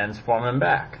 transform him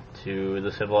back to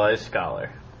the Civilized Scholar.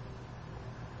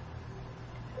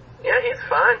 Yeah, he's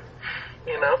fine.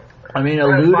 I mean, a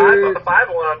looter... A 5/1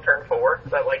 on turn 4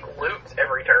 that, like, loots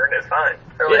every turn is fine.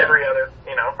 Or every other,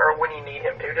 or when you need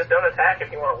him to. Just don't attack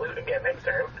if you want to loot again next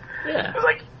turn. Yeah. Because,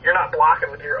 like, you're not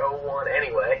blocking with your 0/1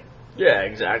 anyway. Yeah,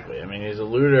 exactly. I mean, he's a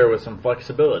looter with some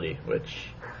flexibility,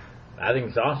 which I think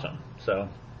is awesome. So,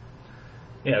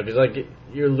 because, like,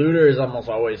 your looter is almost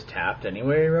always tapped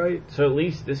anyway, right? So at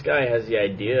least this guy has the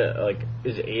idea, like,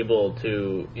 is able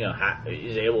to,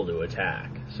 is able to attack,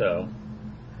 so...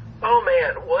 Oh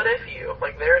man, what if you,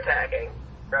 like, they're attacking,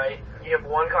 right? You have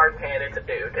one card in hand, it's a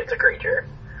dude, it's a creature.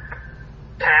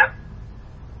 Tap,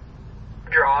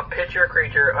 draw, pitch your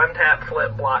creature, untap,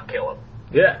 flip, block, kill him.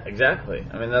 Yeah, exactly.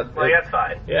 I mean, that's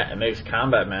fine. Yeah, it makes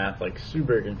combat math, like,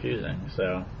 super confusing,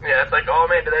 so... Yeah, it's like, oh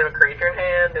man, do they have a creature in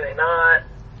hand? Do they not?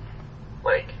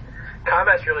 Like,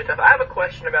 combat's really tough. I have a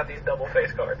question about these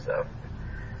double-face cards, though.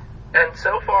 And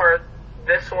so far,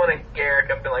 this one and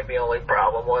Garrick have been, like, the only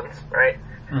problem ones, right?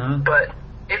 Mm-hmm. But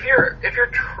if you're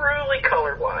truly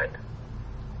colorblind,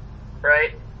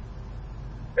 right?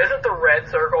 Isn't the red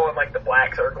circle and like the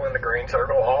black circle and the green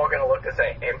circle all going to look the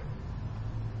same?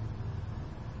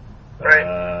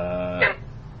 Right?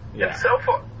 And so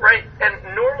far, right?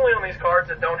 And normally on these cards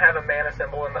that don't have a mana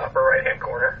symbol in the upper right hand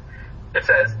corner, it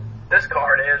says this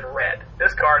card is red,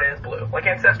 this card is blue, like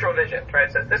Ancestral Vision, right?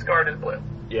 It says this card is blue.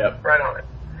 Yep. Right on it.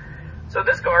 So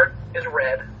this card is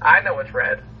red. I know it's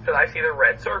red because I see the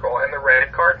red circle and the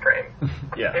red card frame.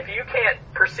 Yeah. If you can't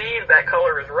perceive that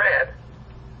color as red,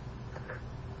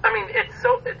 I mean, it's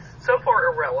so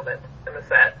far irrelevant in the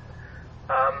set.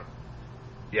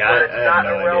 Yeah, but it's not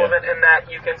no irrelevant idea. in that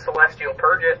you can Celestial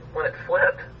Purge it when it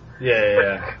flipped.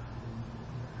 Yeah.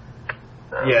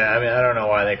 Yeah, I mean, I don't know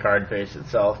why the card face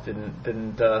itself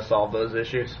didn't solve those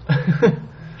issues.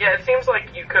 Yeah, it seems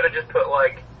like you could have just put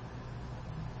like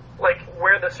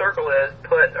where the circle is,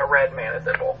 put a red mana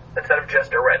symbol instead of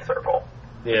just a red circle.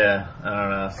 Yeah, I don't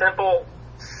know.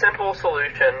 Simple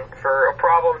solution for a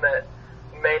problem that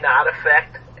may not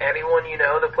affect anyone you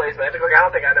know that plays Magic. Like, I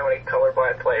don't think I know any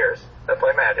colorblind players that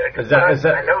play Magic. Is that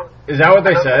what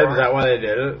they said? Is that why they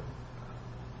did it?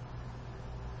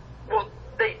 Well,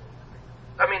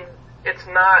 it's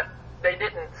not they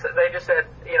didn't. They just said,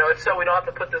 it's so we don't have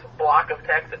to put this block of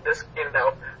text that this,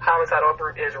 homicidal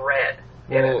uproot is red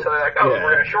in it. So they're like,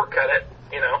 we're going to shortcut it,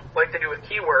 like they do with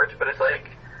keywords, but it's like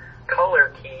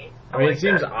color key. I mean, it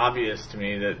seems obvious to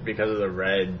me that because of the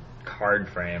red card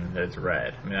frame that it's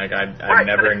red. I mean, like I've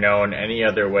never known any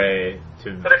other way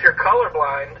to. But if you're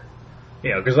colorblind.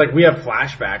 Because like we have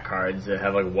flashback cards that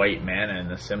have like white mana in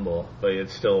the symbol, but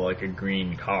it's still like a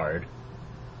green card.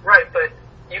 Right, but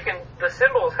the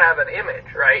symbols have an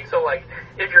image, right? So like,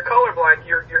 if you're colorblind,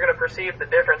 you're going to perceive the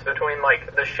difference between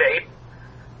like the shape,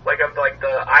 like of like the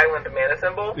island mana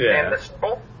symbol and the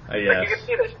symbol. Like you can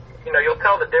see this, you'll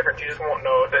tell the difference. You just won't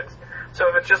know if it's. So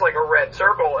if it's just like a red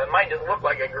circle, it might just look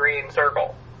like a green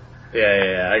circle.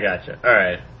 Yeah, I gotcha. All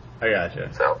right, I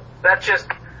gotcha. So that's just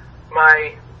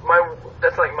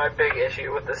that's like my big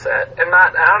issue with the set, and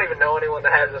I don't even know anyone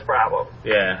that has this problem.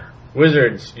 Yeah,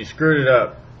 Wizards, you screwed it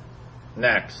up.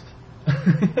 Next.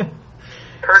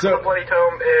 Curse of the Bloody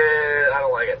Tome, I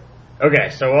don't like it. Okay,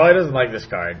 so Wally doesn't like this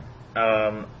card.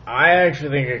 I actually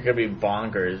think it could be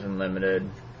bonkers and limited,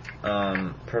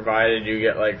 provided you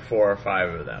get like 4 or 5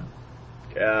 of them.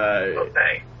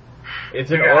 Okay.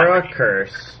 It's an aura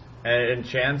curse, and it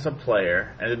enchants a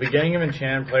player. At the beginning of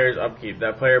enchanted player's upkeep,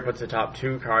 that player puts the top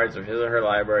 2 cards of his or her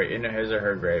library into his or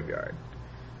her graveyard.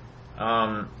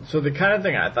 So the kind of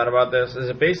thing I thought about this is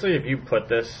that basically if you put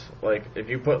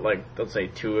let's say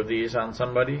 2 of these on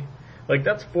somebody, like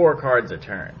that's 4 cards a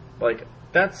turn. Like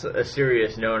that's a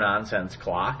serious no-nonsense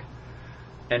clock.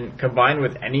 And combined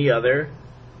with any other,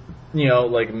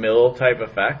 like mill type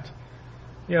effect,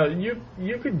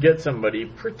 you could get somebody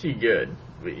pretty good,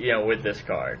 with this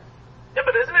card. Yeah,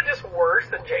 but isn't it just worse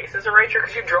than Jace's Erasure?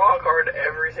 Because you draw a card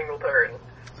every single turn.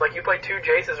 It's like you play 2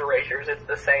 Jace's Erasures, it's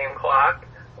the same clock,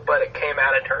 but it came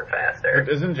out a turn faster.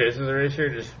 But isn't Jace's Erasure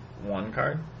just 1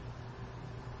 card?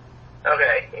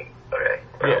 Okay,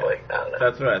 probably. Yeah, I don't know.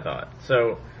 That's what I thought.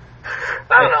 So,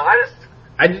 I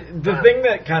don't know, the thing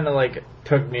that kind of like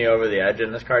took me over the edge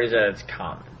in this card is that it's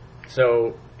common.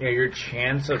 So, your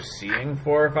chance of seeing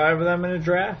 4 or 5 of them in a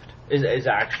draft is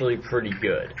actually pretty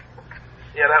good.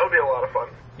 Yeah, that would be a lot of fun.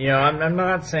 I'm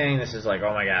not saying this is like,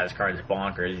 oh my god, this card is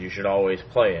bonkers, you should always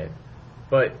play it.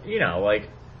 But, like,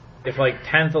 if like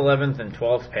 10th, 11th, and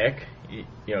 12th pick,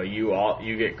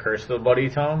 you get Curse of the Bloody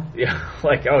Tome,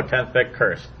 like, 10th pick,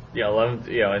 Curse. 11th,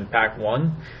 in pack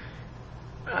 1,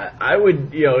 I would,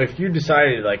 if you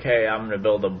decided like, hey, I'm going to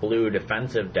build a blue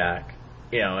defensive deck,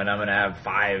 and I'm going to have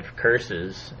 5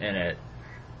 curses in it,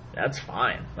 that's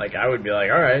fine. Like, I would be like,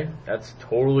 alright, that's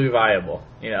totally viable.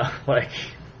 Like,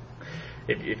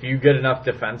 if you get enough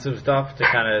defensive stuff to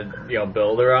kind of,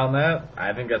 build around that,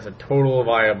 I think that's a total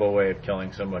viable way of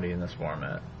killing somebody in this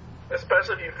format.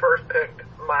 Especially if you first picked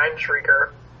Mind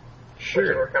Shrieker. Sure.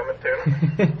 Which we're coming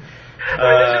to.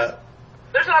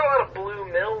 There's not a lot of blue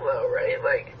mill, though, right?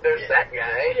 Like, there's that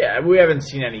guy. Yeah, we haven't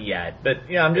seen any yet. But,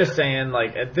 I'm just saying,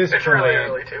 like, at this point... It's really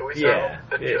early, too. We saw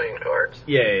the bajillion cards.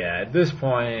 Yeah. At this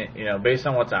point, based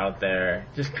on what's out there,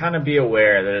 just kind of be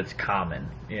aware that it's common.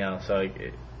 So,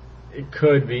 like, it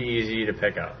could be easy to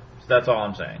pick up. So that's all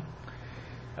I'm saying.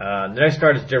 The next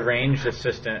card is Deranged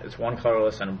Assistant. It's 1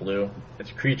 colorless and a blue.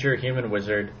 It's a creature, human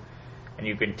wizard. And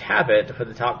you can tap it to put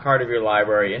the top card of your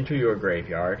library into your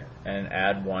graveyard and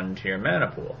add 1 to your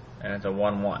mana pool. And it's a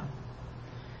 1/1.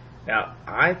 Now,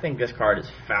 I think this card is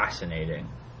fascinating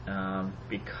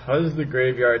because the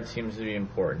graveyard seems to be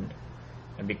important,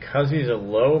 and because he's a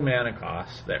low mana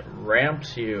cost that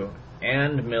ramps you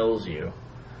and mills you.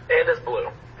 And is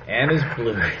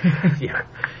blue. Yeah.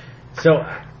 So,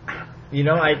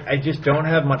 I just don't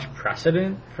have much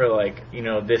precedent for, like,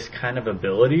 this kind of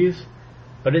abilities.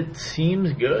 But it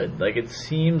seems good. Like, it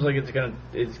seems like it's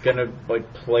gonna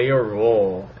like play a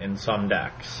role in some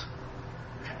decks.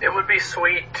 It would be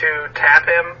sweet to tap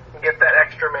him, get that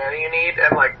extra mana you need,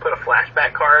 and like put a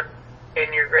flashback card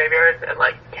in your graveyard and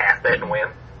like cast it and win.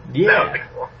 Yeah. That would be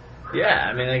cool. Yeah,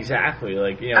 I mean exactly.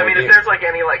 Like, I mean, if there's like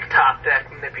any like top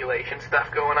deck manipulation stuff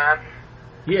going on.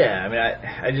 Yeah, I mean,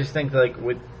 I just think like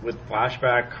with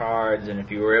flashback cards, and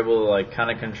if you were able to like kind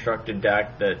of construct a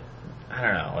deck that, I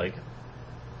don't know, like.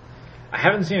 I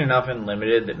haven't seen enough in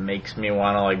Limited that makes me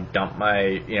want to like dump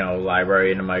my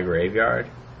library into my graveyard.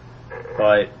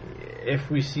 But if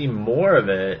we see more of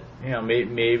it,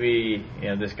 maybe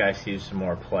this guy sees some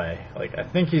more play. Like, I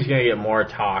think he's going to get more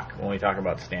talk when we talk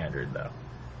about Standard, though.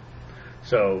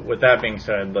 So with that being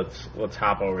said, let's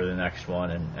hop over to the next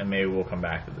one, and maybe we'll come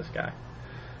back to this guy.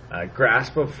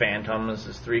 Grasp of Phantoms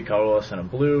is 3 colorless and a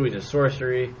blue. He's a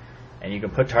sorcery, and you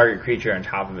can put target creature on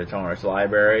top of its owner's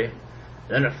library.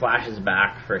 Then it flashes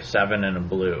back for 7 and a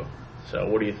blue. So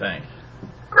what do you think?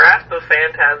 Grasp the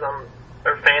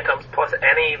Phantoms plus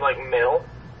any, like, mill,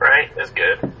 right, is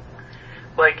good.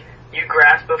 Like, you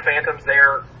grasp the Phantoms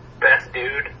their best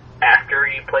dude after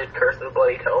you played Curse of the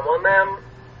Bloody Tome on them,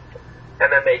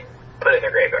 and then they put it in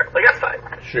their graveyard. Like, that's fine.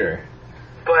 Sure.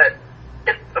 But,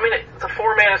 it's a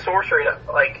 4-mana sorcery to,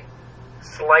 like,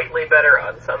 slightly better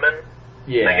unsummon.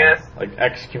 Yeah, I guess. Like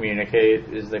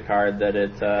Excommunicate is the card that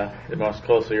it most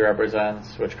closely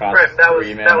represents, which costs Right, that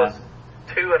 3 mana. was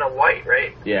 2 and a white,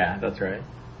 right? Yeah, that's right.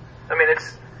 I mean, it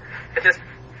just,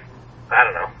 I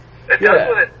don't know. It does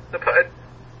what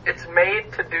it's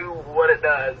made to do what it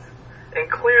does,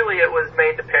 and clearly it was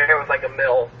made to pair with, like, a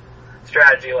mill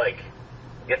strategy, like,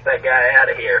 get that guy out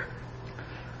of here.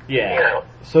 Yeah. You know,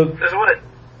 so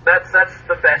that's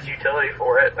the best utility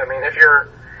for it. I mean, if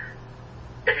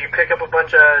you pick up a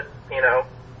bunch of,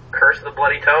 Curse of the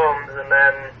Bloody Tomes and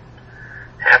then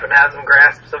happen to have some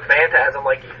grasps of Phantasm,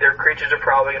 like, their creatures are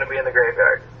probably going to be in the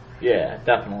graveyard. Yeah,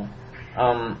 definitely.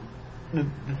 The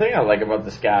thing I like about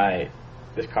this card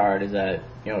is that,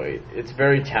 it's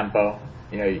very tempo.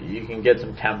 You can get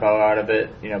some tempo out of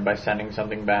it, by sending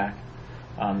something back.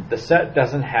 The set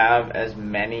doesn't have as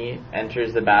many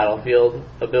enters the battlefield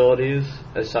abilities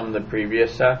as some of the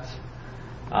previous sets.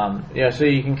 So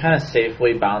you can kind of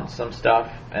safely bounce some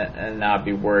stuff and not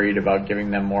be worried about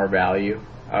giving them more value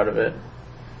out of it.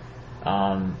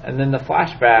 And then the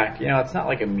flashback, it's not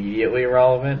like immediately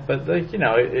relevant, but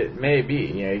it may be.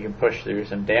 You can push through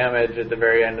some damage at the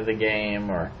very end of the game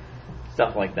or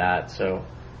stuff like that. So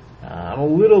I'm a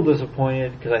little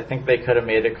disappointed because I think they could have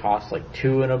made it cost like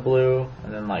 2 in a blue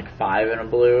and then like 5 in a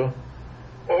blue.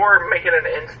 Or make it an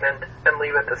instant and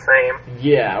leave it the same.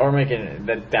 Yeah, or making it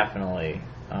that definitely.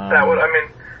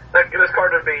 This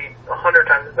card would be 100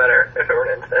 times better if it were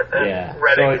an instant and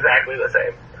read exactly the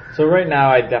same. So right now,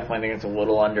 I definitely think it's a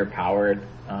little underpowered.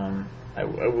 I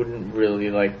wouldn't really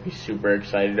be super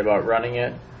excited about running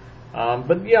it.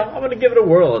 But yeah, I'm gonna give it a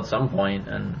whirl at some point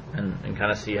and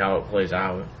kind of see how it plays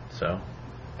out. So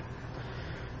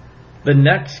the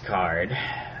next card,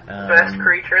 best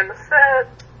creature in the set,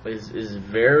 is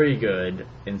very good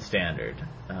in standard.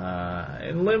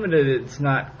 In limited, it's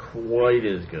not quite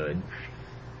as good.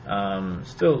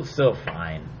 Still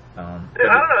fine. I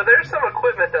don't know. There's some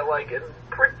equipment that is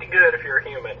pretty good if you're a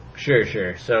human.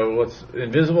 Sure. So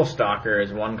Invisible Stalker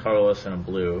is 1 colorless and a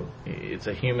blue. It's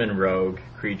a human rogue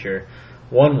creature,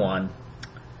 1/1,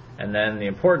 and then the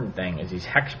important thing is he's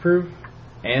hexproof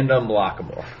and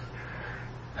unblockable.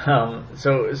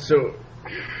 So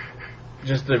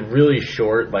just a really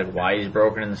short why he's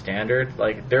broken in the standard.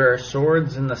 There are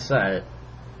swords in the set,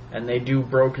 and they do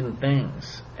broken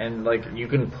things, and you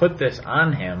can put this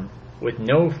on him with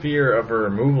no fear of a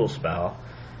removal spell,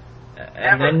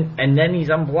 and then he's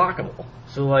unblockable.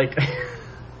 So it's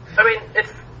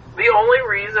the only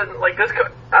reason this.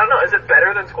 I don't know. Is it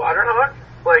better than Squadron Hawk?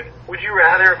 Would you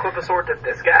rather equip a sword to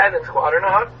this guy than Squadron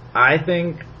Hawk? I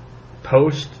think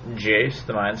post Jace,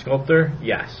 the Mind Sculptor,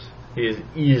 yes, he is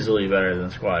easily better than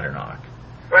Squadron Hawk.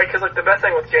 Right, because the best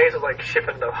thing with Jace is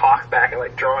shipping the Hawk back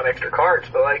and drawing extra cards,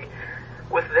 but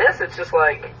with this, it's just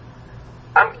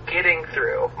I'm getting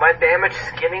through. My damage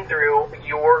is getting through.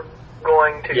 You're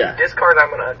going to discard. I'm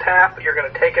going to tap. You're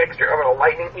going to take extra. I'm going to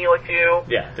lightning heal a few.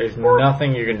 Yeah, there's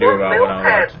nothing you can do about what I'm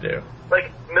about to do.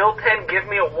 Mill 10, give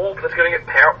me a wolf that's going to get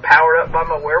powered up by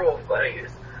my werewolf buddies.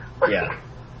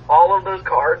 All of those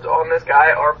cards on this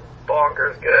guy are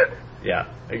bonkers good. Yeah,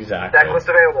 exactly. Deck list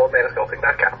available at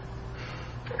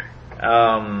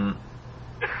manasculpting.com.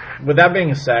 With that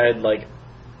being said,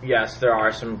 yes, there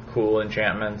are some cool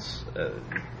enchantments, a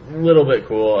little bit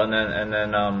cool,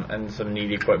 and some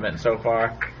neat equipment so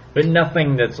far, but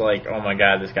nothing that's oh my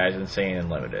god, this guy's insane and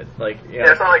limited.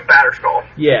 It's not like Batterskull.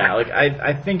 Yeah,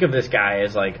 I think of this guy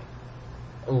as a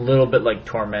little bit like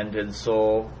Tormented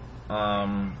Soul,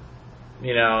 in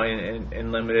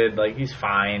limited. He's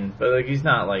fine, but he's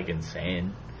not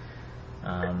insane.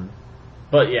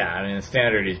 But yeah, in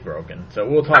standard he's broken. So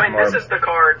we'll talk more. This is the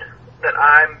card that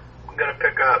I'm gonna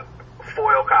pick up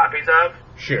foil copies of.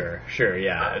 Sure,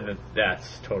 yeah, and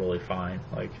that's totally fine.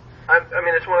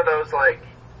 It's one of those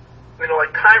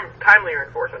timely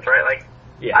reinforcements, right?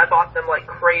 I bought them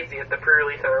crazy at the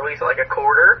pre-release and release at a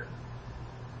quarter.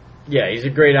 Yeah, he's a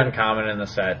great uncommon in the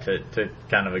set to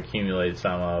kind of accumulate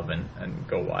some of and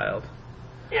go wild.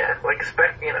 Yeah,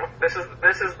 this is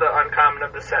the uncommon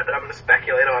of the set that I'm going to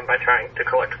speculate on by trying to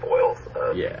collect foils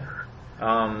of. Yeah.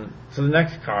 So the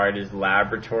next card is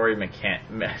Laboratory Maniac.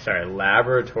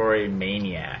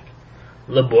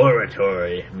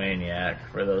 Laboratory Maniac,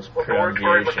 for those Laboratory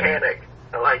pronunciations. Mechanic.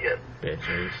 I like it.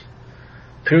 Bitches.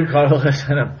 2 colorless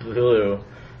and a blue.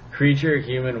 Creature,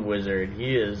 human, wizard.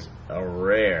 He is a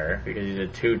rare because he's a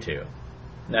 2/2.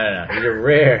 No. He's a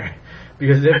rare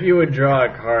because if you would draw a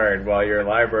card while your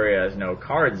library has no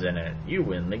cards in it, you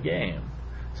win the game.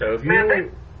 So if you... Man,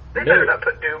 they better not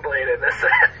put Doomblade in this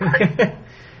set.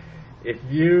 If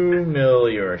you mill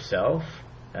yourself,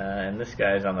 and this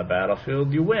guy's on the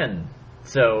battlefield, you win.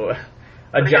 So,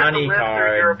 a Johnny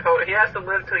card... He has to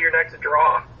live till your next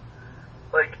draw.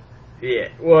 Like... Yeah,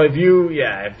 well, if you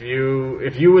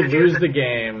would lose the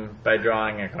game by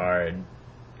drawing a card,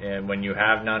 and when you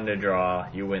have none to draw,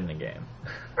 you win the game.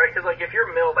 Right, because, like, if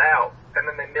you're milled out, and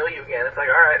then they mill you again, it's like,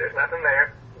 alright, there's nothing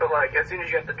there. But, like, as soon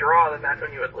as you have to draw, then that's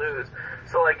when you would lose.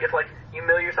 So, like, if, like, you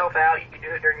mill yourself out, you can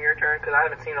do it during your turn, because I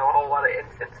haven't seen a whole lot of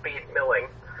instant speed milling.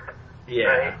 Yeah.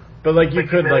 Right? But, like, you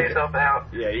could, mill like... yourself out.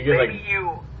 Yeah, you could, Maybe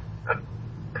you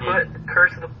put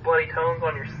Curse of the Bloody Tones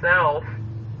on yourself,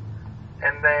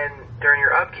 and then during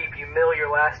your upkeep, you mill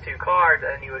your last 2 cards,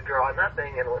 and you would draw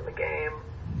nothing and win the game.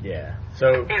 Yeah.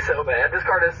 So... He's so bad. This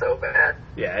card is so bad.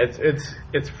 Yeah,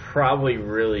 it's probably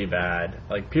really bad.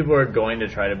 Like, people are going to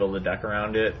try to build a deck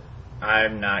around it.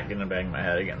 I'm not going to bang my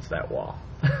head against that wall.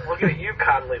 Look at you,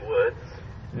 Conley Woods.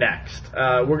 Next.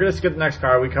 We're going to skip the next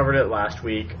card. We covered it last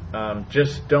week.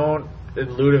 Just don't...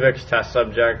 Ludovic's test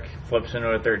subject flips into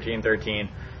a 13/13.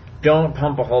 Don't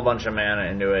pump a whole bunch of mana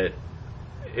into it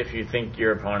if you think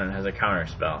your opponent has a counter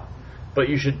spell. But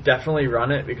you should definitely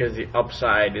run it because the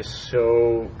upside is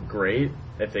so great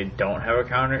if they don't have a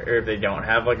counter, or if they don't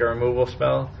have like a removal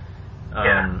spell,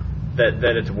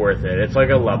 that it's worth it. It's like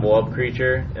a level up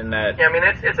creature in that... Yeah, I mean,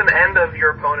 it's an end of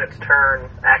your opponent's turn,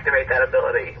 activate that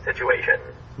ability situation.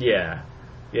 Yeah.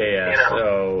 You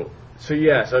know? So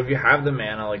if you have the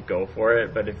mana, like, go for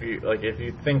it, but if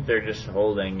you think they're just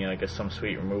holding, you know, like some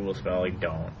sweet removal spell, like,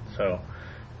 don't. So,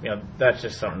 you know, that's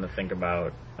just something to think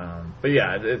about. But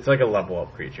yeah, it's like a level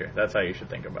up creature. That's how you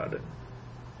should think about it.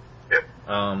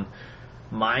 Yep.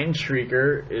 Mind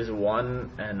Shrieker is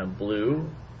 1 and a blue.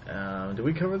 Did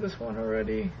we cover this one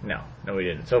already? No, we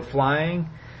didn't. So flying,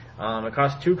 it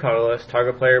costs 2 colorless.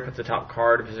 Target player puts the top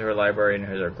card of his or her library in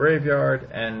his or her graveyard,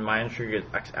 and Mind Shrieker is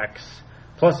XX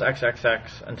plus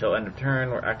XXX until end of turn,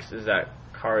 where X is that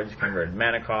card's converted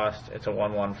mana cost. It's a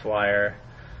 1/1 flyer.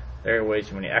 There are way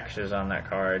too many X's on that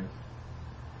card.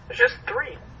 It's just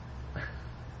 3.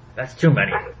 That's too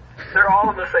many. They're all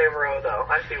in the same row, though.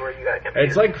 I see where you got confused.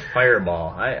 It's like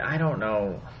Fireball. I don't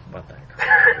know what that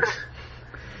card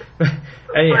is.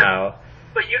 Anyhow.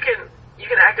 But you can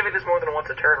activate this more than once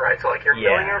a turn, right? So, like, you're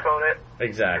milling your opponent.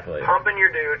 Exactly. Pumping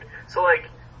your dude. So, like,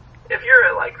 if you're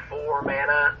at, like, 4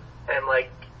 mana, and, like,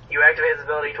 you activate his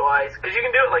ability twice, because you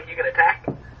can do it, like, you can attack.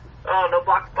 Oh, no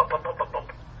blocks. Pump.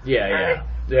 Yeah.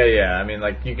 I mean,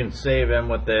 like, you can save him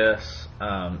with this.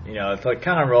 You know, it's like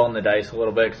kind of rolling the dice a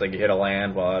little bit because, like, you hit a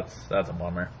land. Well, that's a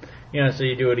bummer. You know, so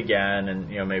you do it again, and,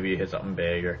 you know, maybe you hit something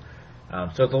big. Or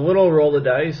so it's a little roll the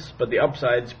dice, but the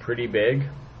upside's pretty big.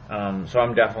 So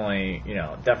I'm definitely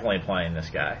playing this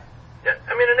guy. Yeah,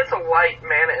 I mean, and it's a light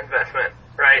mana investment,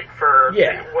 right, for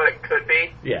what it could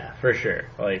be. Yeah, for sure.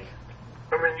 Like...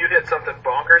 I mean, you hit something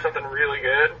bonkers, something really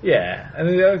good. Yeah, and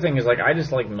the other thing is, like, I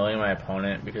just like milling my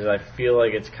opponent because I feel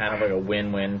like it's kind of like a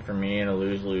win-win for me and a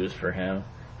lose-lose for him.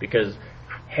 Because,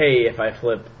 hey, if I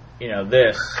flip, you know,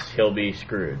 this, he'll be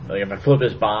screwed. Like, if I flip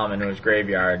his bomb into his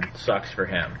graveyard, sucks for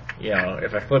him. You know,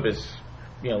 if I flip his,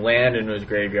 you know, land into his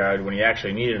graveyard when he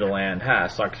actually needed a land,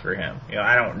 sucks for him. You know,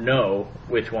 I don't know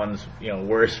which one's, you know,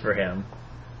 worse for him.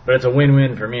 But it's a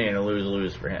win-win for me and a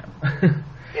lose-lose for him.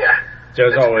 Yeah. So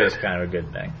it's always kind of a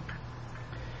good thing.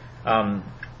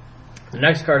 The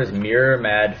next card is Mirror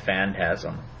Mad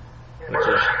Phantasm, which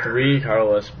is 3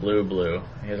 colorless blue.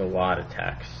 He has a lot of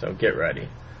text, so get ready.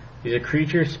 He's a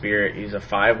creature spirit. He's a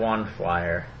 5/1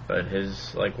 flyer, but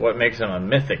his, like, what makes him a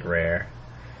mythic rare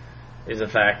is the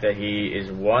fact that he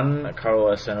is 1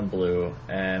 colorless and a blue,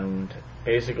 and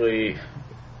basically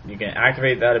you can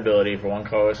activate that ability for 1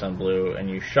 colorless and blue, and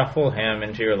you shuffle him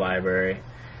into your library.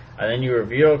 And then you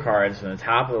reveal cards from the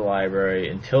top of the library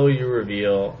until you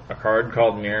reveal a card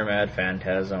called Mirror Mad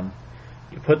Phantasm.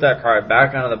 You put that card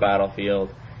back onto the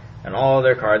battlefield, and all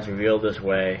other cards revealed this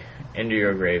way into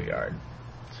your graveyard.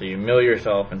 So you mill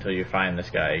yourself until you find this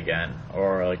guy again,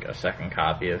 or like a second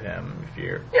copy of him if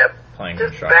you're playing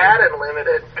just constructed. Bad and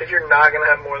limited, because you're not going to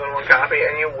have more than 1 copy,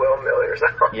 and you will mill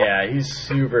yourself. Yeah, he's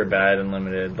super bad and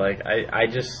limited. Like,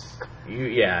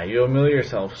 you'll mill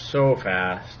yourself so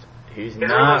fast. He's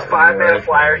not one of those 5-mana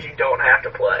flyers you don't have to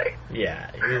play. Yeah,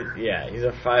 he's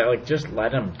a 5. Like, just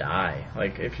let him die.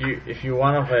 Like, if you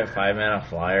want to play a 5-mana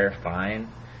flyer, fine.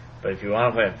 But if you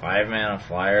want to play a 5-mana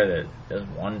flyer that does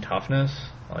 1 toughness,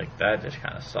 like, that just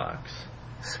kind of sucks.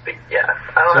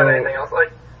 I don't have anything else.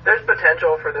 Like, there's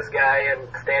potential for this guy in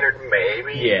standard,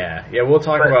 maybe. Yeah, we'll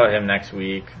talk about him next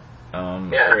week.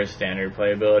 For his standard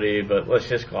playability, but let's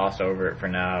just gloss over it for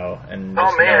now and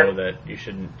just know that you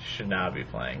should not be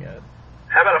playing it.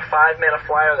 How about a 5-mana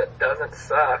flyer that doesn't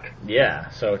suck? Yeah,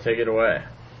 so take it away.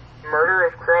 Murder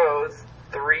of Crows,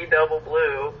 3 double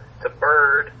blue, it's a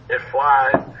bird, it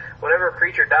flies. Whenever a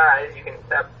creature dies, you can,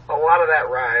 a lot of that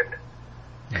rhymed.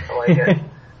 I like it.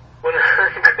 When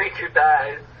a creature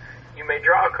dies, you may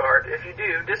draw a card. If you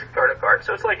do, discard a card.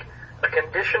 So it's like a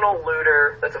conditional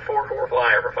looter that's a 4/4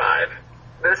 flyer for 5.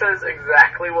 This is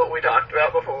exactly what we talked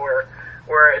about before,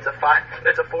 where it's a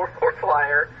 4/4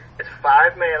 flyer, it's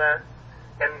 5 mana,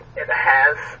 and it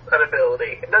has an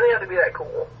ability. It doesn't have to be that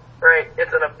cool, right?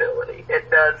 It's an ability. It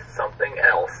does something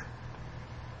else.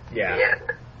 Yeah. The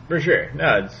end. For sure.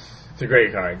 No, it's a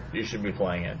great card. You should be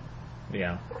playing it.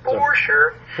 Yeah. For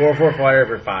sure. 4/4 flyer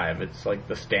for 5. It's like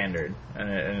the standard, and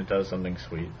it does something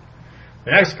sweet.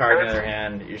 The next card, on the other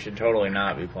hand, you should totally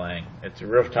not be playing. It's a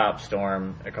Rooftop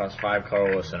Storm. It costs 5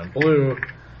 colorless and a blue.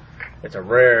 It's a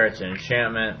rare. It's an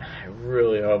enchantment. I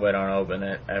really hope I don't open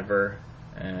it ever.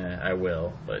 I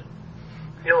will, but...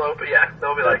 You'll open,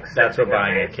 They'll be like... That's what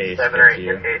buying a case 7 or 8 gives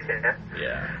you. Case,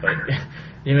 Yeah, but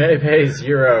you may pay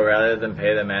 0 rather than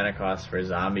pay the mana cost for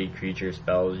zombie creature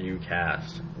spells you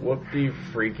cast. Whoop de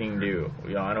freaking do.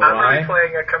 You wanna know why? I'm really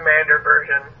playing a Commander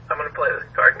version. I'm gonna play this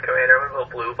card in Commander with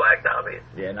little blue-black zombies.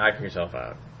 Yeah, knock yourself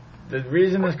out. The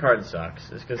reason this card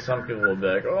sucks is because some people will be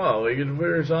like, oh, we can play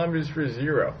our zombies for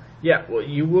 0. Yeah, well,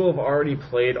 you will have already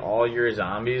played all your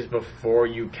zombies before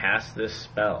you cast this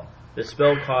spell. The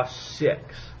spell costs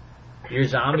 6. Your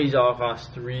zombies all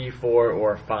cost 3, 4,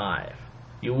 or 5.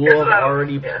 You will have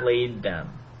already played them.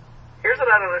 Here's what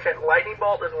I don't understand. Lightning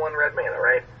Bolt is 1 red mana,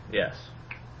 right? Yes.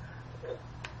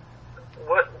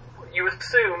 What you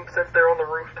assume, since they're on the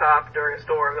rooftop during a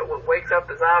storm, that what wakes up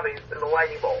the zombies is a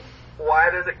lightning bolt. Why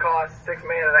does it cost 6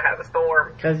 mana to have a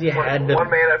storm? Because you had to... 1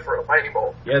 mana for a lightning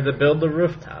bolt. You had to build the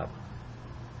rooftop.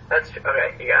 That's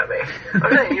okay. You got me.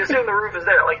 I'm saying you assume the roof is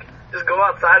there. Like, just go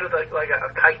outside with like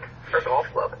a kite or a golf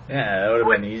club. Yeah, that would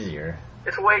have been easier.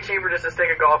 It's way cheaper just to stick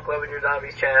a golf club in your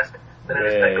zombie's chest than to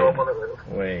just go up on the roof.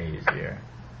 Way easier.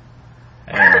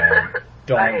 Anyway,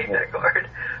 I hate that card.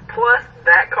 Plus,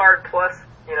 that card plus,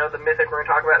 the mythic we're going to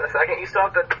talk about in a second, you still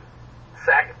have to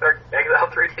sack or exile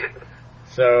 3 dudes.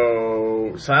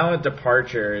 So, Silent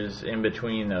Departures in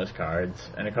between those cards,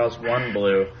 and it costs 1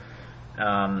 blue,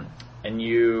 and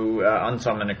you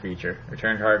unsummon a creature.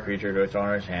 Return target creature to its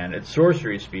owner's hand. It's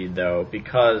sorcery speed, though,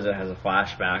 because it has a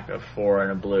flashback of 4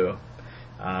 and a blue.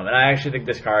 And I actually think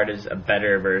this card is a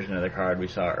better version of the card we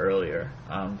saw earlier.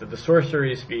 But the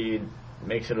sorcery speed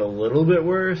makes it a little bit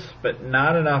worse, but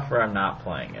not enough where I'm not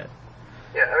playing it.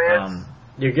 Yeah, I mean,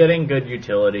 you're getting good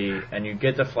utility, and you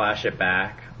get to flash it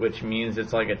back, which means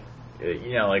it's like a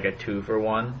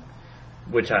 2-for-1,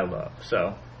 which I love.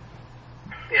 So,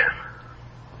 yeah,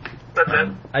 that's it.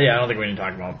 I don't think we need to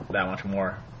talk about that much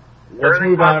more. Let's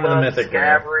move on to the mythic.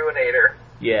 Scab Ruinator.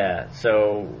 Yeah.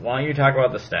 So why don't you talk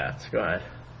about the stats? Go ahead.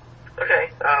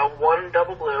 Okay. 1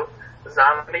 double blue,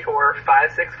 zombie horror,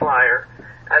 5/6 flyer.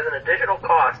 As an additional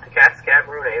cost to cast Scab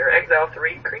Ruinator, exile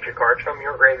 3 creature cards from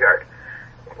your graveyard.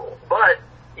 But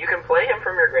you can play him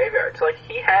from your graveyard. So,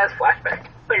 he has flashback.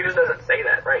 It just doesn't say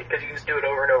that, right? Because you just do it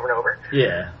over and over and over.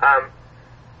 Yeah.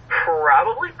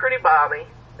 Probably pretty bobby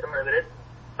and limited.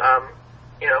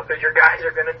 Because your guys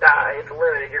are going to die. It's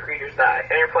limited. Your creatures die.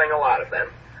 And you're playing a lot of them.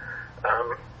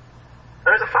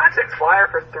 There's a 5/6 flyer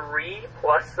for 3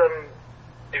 plus some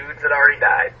dudes that already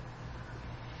died.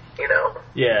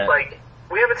 Yeah.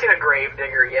 We haven't seen a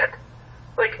Gravedigger yet.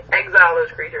 Exile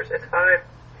those creatures. It's fine.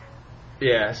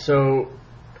 Yeah, so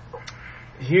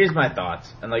here's my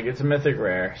thoughts. And, it's a mythic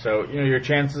rare. So, your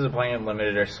chances of playing it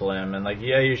limited are slim. And,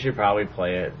 you should probably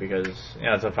play it because,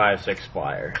 it's a 5/6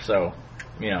 flyer. So,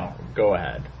 go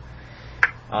ahead.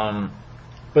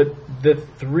 But the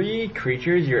 3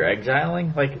 creatures you're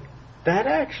exiling, that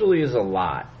actually is a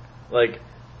lot. The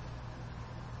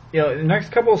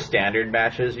next couple of standard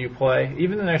matches you play,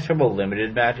 even the next couple of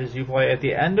limited matches you play, at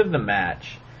the end of the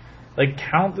match,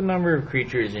 count the number of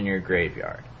creatures in your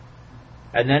graveyard.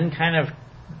 And then kind of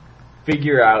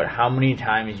figure out how many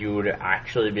times you would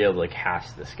actually be able to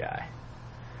cast this guy.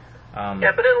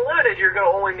 Yeah, but in limited, you're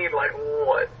going to only need,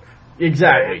 what?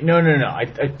 Exactly. Right? No. I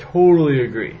totally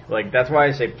agree. That's why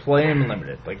I say play him in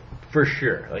limited. For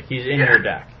sure. He's in your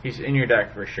deck. He's in your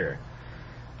deck for sure.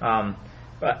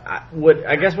 But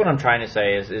I guess what I'm trying to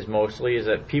say is mostly is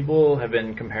that people have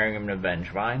been comparing him to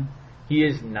Vengevine. He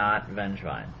is not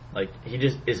Vengevine. He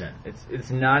just isn't.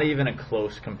 It's not even a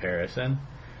close comparison.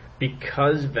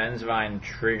 because Vengevine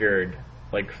triggered,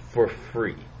 like, for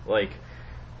free, like,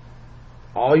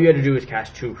 all you had to do was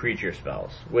cast 2 creature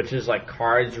spells, which is like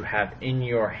cards you have in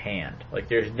your hand. Like,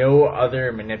 there's no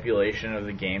other manipulation of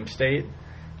the game state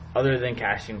other than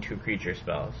casting 2 creature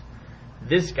spells.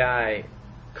 This guy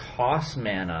costs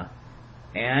mana,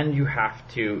 and you have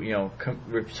to,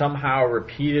 somehow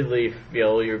repeatedly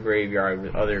fill your graveyard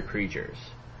with other creatures.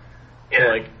 Yeah. So,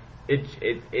 like,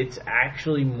 it's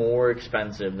actually more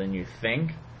expensive than you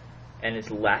think, and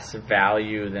it's less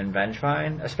value than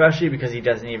Vengevine, especially because he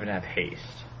doesn't even have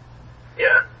haste.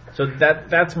 Yeah. So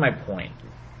that's my point.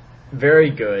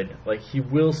 Very good. Like, he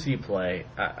will see play.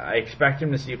 I expect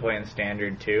him to see play in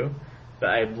Standard too, but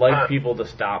I'd like people to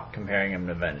stop comparing him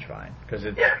to Vengevine. Because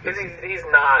he's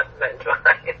not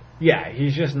Vengevine. Yeah,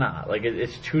 he's just not. Like,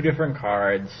 it's 2 different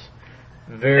cards,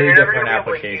 very different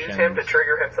applications. Use him to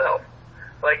trigger himself.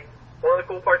 Like, one of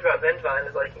the cool parts about Vengevine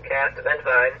is, like, you cast a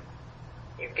Vengevine,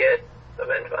 you get a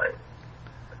Vengevine.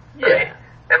 Yeah. Right?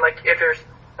 And, like, if there's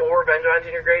 4 Vengevines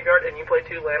in your graveyard and you play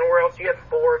 2 Llanowar, you have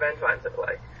 4 Vengevines to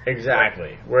play.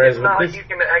 Exactly. Whereas it's not like you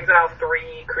can exile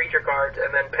 3 creature cards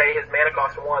and then pay his mana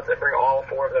cost once and bring all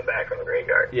 4 of them back from the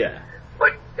graveyard. Yeah.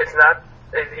 Like, he's not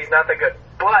that good.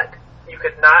 But you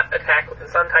could not attack with the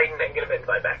Sun Titan and get a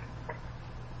Vengevine back.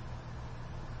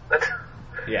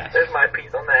 There's my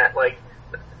piece on that. Like,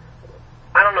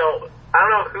 I don't know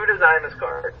who designed this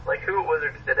card, like who at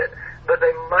Wizards did it, but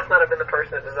they must not have been the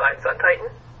person that designed Sun Titan.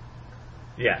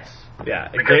 Yes.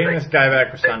 Yeah. Getting this guy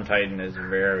back for Sun Titan is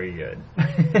very good.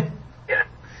 Yeah.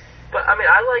 But, I mean,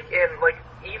 I like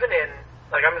even in,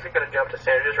 I'm just going to jump to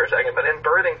Standard just for a second, but in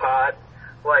Birthing Pod,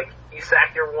 like, you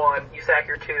sack your 1, you sack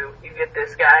your 2, you get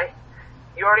this guy,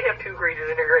 you already have 2 creatures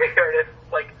in your graveyard,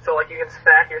 so you can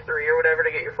stack your 3 or whatever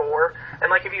to get your 4, and,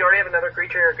 like, if you already have another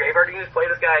creature in your graveyard, you can just play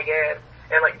this guy again,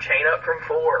 and, like, chain up from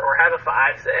 4, or have a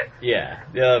 5 set. Yeah,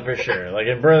 for sure. Like,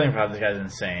 in Birthing Pod, this guy's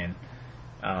insane.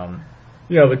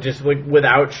 But just, like,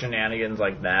 without shenanigans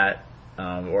like that,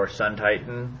 or Sun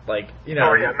Titan, like,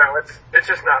 Oh, yeah, no, it's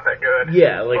just not that good.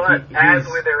 Yeah, like, but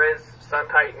there is Sun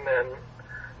Titan and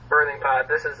Birthing Pod,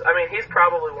 he's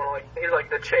probably he's like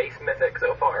the Chase mythic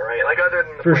so far, right? Like, other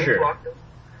than the Planeswalkers.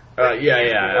 Sure.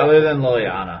 Yeah. Other than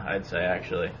Liliana, I'd say,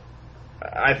 actually.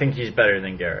 I think he's better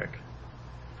than Garruk.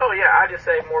 Oh, yeah, I just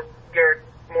say more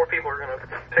people are going to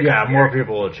pick up more Garruk.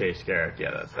 People will chase Garruk.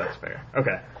 Yeah, that's fair.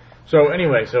 Okay. So,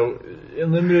 anyway,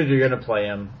 in Limited, you're going to play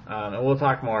him, and we'll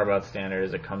talk more about Standard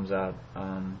as it comes up.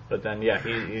 But then, yeah,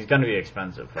 he's going to be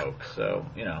expensive, folks. So,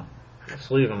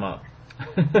 just leave him up.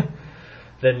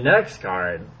 The next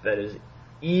card that is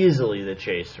easily the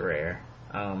Chase rare,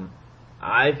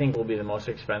 I think will be the most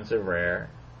expensive rare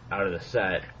out of the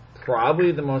set.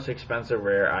 Probably the most expensive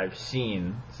rare I've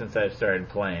seen since I've started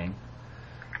playing.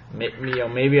 Maybe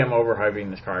I'm overhyping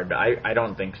this card, but I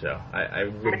don't think so. Do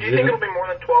you think it'll be more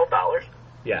than $12?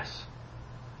 Yes.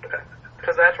 Okay.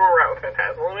 Because that's where we're at with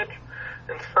Phantasmal Image.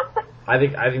 And so I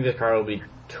think this card will be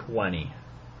 $20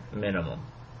 minimum.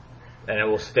 And it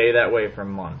will stay that way for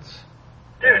months.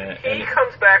 Dude, he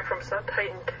comes back from Sun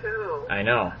Titan 2. I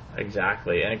know,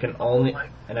 exactly. And it can only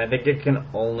and I think it can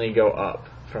only go up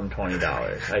from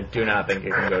 $20. I do not think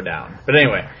it can go down. But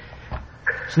anyway,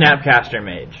 Snapcaster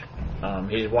Mage.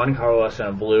 He's 1 colorless and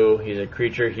a blue. He's a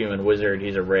creature, human, wizard.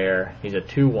 He's a rare. He's a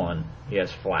 2/1. He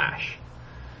has flash.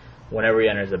 Whenever he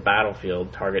enters the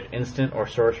battlefield, target instant or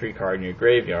sorcery card in your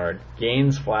graveyard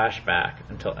gains flashback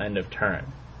until end of turn.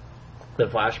 The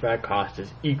flashback cost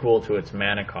is equal to its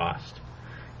mana cost.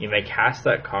 You may cast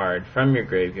that card from your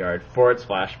graveyard for its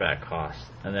flashback cost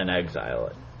and then exile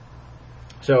it.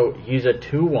 So he's a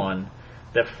 2/1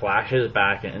 that flashes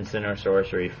back an instant or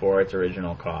sorcery for its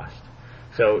original cost.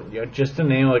 So, just to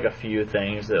name like a few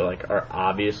things that like are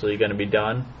obviously going to be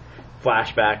done: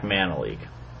 flashback Mana Leak,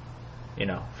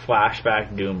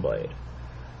 flashback Doomblade,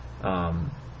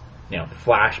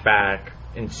 flashback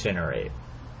Incinerate,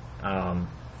 I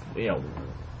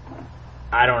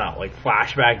don't know, like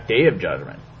flashback Day of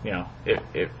Judgment,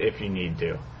 if you need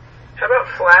to. How about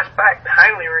flashback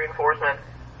Timely Reinforcement?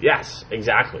 Yes,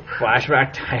 exactly.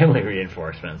 Flashback Timely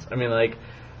Reinforcements. I mean, like,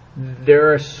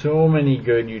 there are so many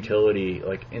good utility,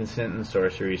 like, instant and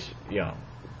sorcery,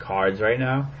 cards right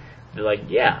now. They're like,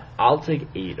 yeah, I'll take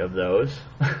 8 of those.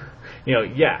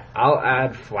 Yeah, I'll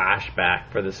add flashback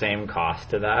for the same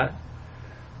cost to that.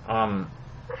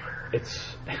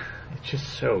 It's just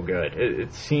so good.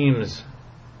 It seems,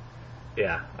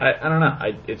 yeah, I don't know.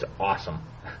 It's awesome.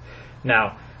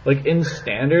 Now, like, in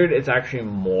Standard, it's actually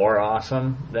more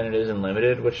awesome than it is in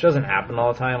Limited, which doesn't happen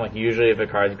all the time. Like, usually if a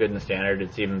card's good in Standard,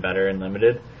 it's even better in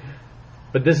Limited.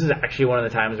 But this is actually one of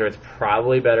the times where it's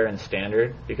probably better in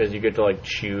standard because you get to like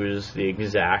choose the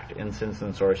exact instants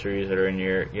and sorceries that are in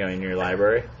your in your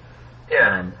library.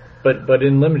 Yeah. But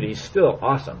in limited, he's still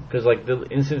awesome because like the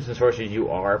instants and sorceries you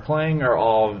are playing are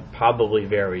all probably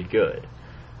very good,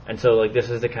 and so like this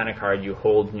is the kind of card you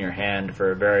hold in your hand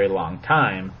for a very long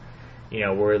time.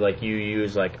 Where like you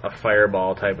use like a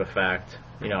fireball type effect,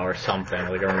 or something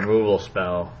like a removal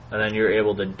spell, and then you're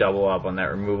able to double up on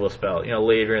that removal spell,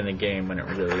 later in the game when it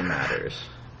really matters.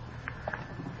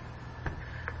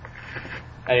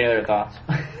 Any other thoughts?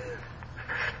 I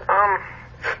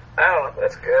don't know.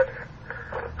 That's good.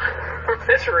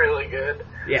 It's really good.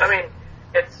 Yeah. I mean,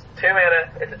 it's 2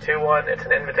 mana. It's a 2/1. It's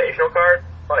an invitational card.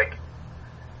 Like,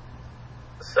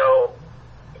 so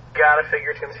gotta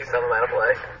figure it's gonna see some amount of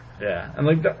play. Yeah, and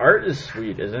like the art is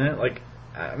sweet, isn't it? Like,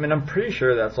 I mean, I'm pretty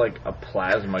sure that's like a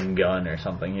plasma gun or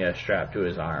something he has strapped to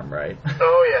his arm, right?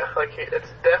 Oh yeah, like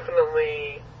it's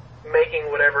definitely making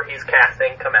whatever he's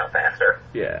casting come out faster.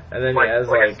 Yeah, and then like, he has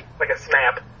like a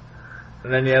snap.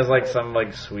 And then he has like some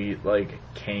like sweet like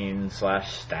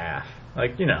cane/staff,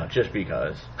 like just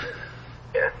because.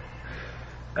 Yeah.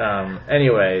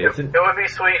 Anyway, it would be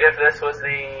sweet if this was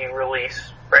the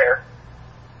release rare.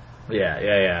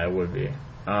 Yeah, it would be.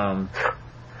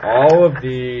 All of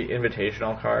the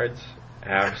invitational cards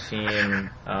have seen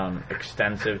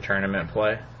extensive tournament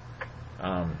play.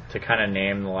 To kind of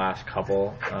name the last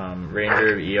couple,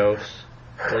 Ranger of Eos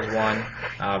was one.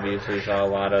 Obviously, saw a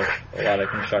lot of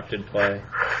constructed play.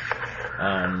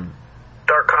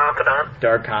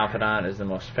 Dark Confidant is the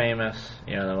most famous.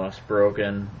 The most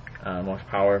broken, most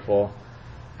powerful.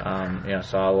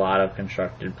 Saw a lot of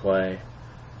constructed play.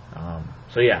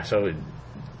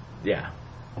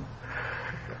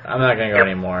 I'm not going to go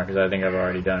anymore because I think I've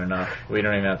already done enough. We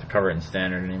don't even have to cover it in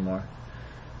standard anymore.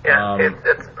 Yeah,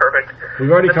 it's perfect.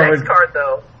 We've already covered. The next card,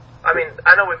 though, I mean,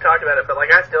 I know we've talked about it, but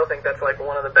like I still think that's like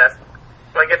one of the best.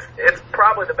 Like it's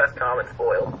probably the best common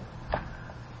foil.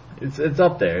 It's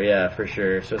up there, yeah, for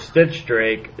sure. So Stitch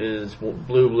Drake is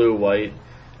blue white,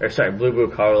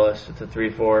 blue colorless. It's a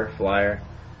 3/4 flyer.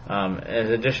 As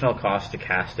additional cost to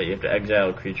cast it, you have to exile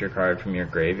a creature card from your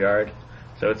graveyard.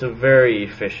 So it's a very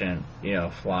efficient,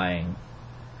 flying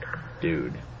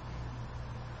dude.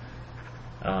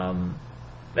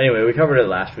 Anyway, we covered it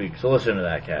last week, so listen to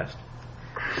that cast.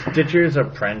 Stitcher's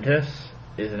Apprentice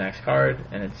is the next card,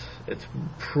 and it's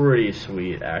pretty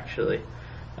sweet, actually.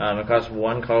 It costs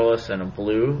 1 colorless and a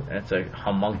blue, and it's a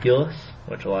homunculus,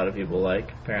 which a lot of people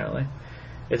like, apparently.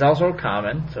 It's also a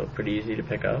common, so pretty easy to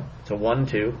pick up. It's a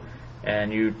 1/2,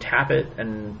 and you tap it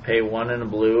and pay 1 and a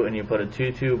blue, and you put a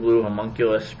 2/2 blue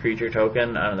homunculus creature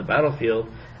token on the battlefield,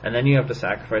 and then you have to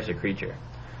sacrifice a creature.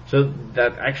 So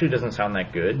that actually doesn't sound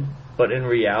that good, but in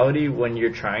reality, when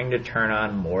you're trying to turn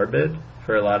on Morbid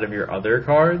for a lot of your other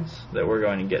cards that we're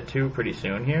going to get to pretty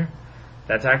soon here,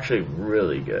 that's actually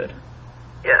really good.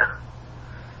 Yeah.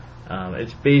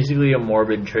 It's basically a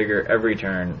Morbid trigger every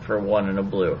turn for 1 and a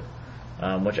blue.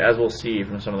 Which, as we'll see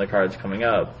from some of the cards coming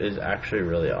up, is actually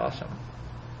really awesome.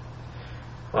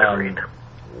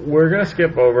 We're going to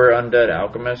skip over Undead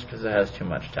Alchemist because it has too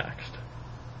much text.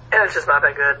 And it's just not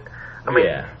that good. I mean,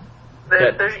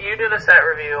 you did a set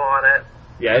review on it.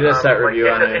 Yeah, I did a set review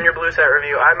on it. In your blue set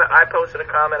review, I posted a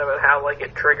comment about how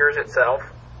it triggers itself.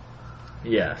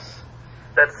 Yes.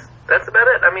 That's about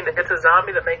it. I mean, it's a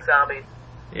zombie that makes zombies.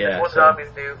 Yeah. That's what zombies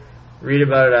do. Read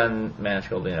about it on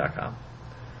manasculpting.com.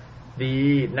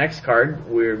 The next card,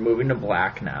 we're moving to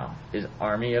black now, is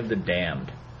Army of the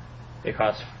Damned. It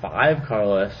costs 5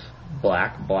 colorless,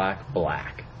 black,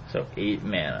 so 8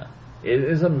 mana. It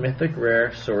is a mythic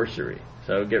rare sorcery,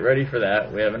 so get ready for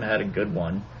that. We haven't had a good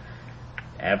one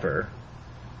ever.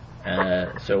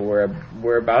 So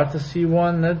we're about to see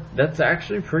one that's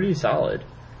actually pretty solid.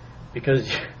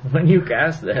 Because when you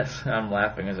cast this, I'm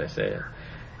laughing as I say it,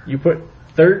 you put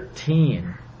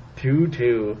 13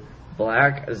 2/2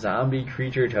 black zombie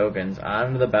creature tokens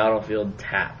onto the battlefield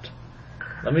tapped.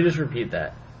 Let me just repeat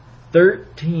that.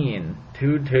 13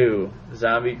 2/2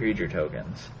 zombie creature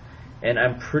tokens. And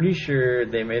I'm pretty sure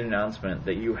they made an announcement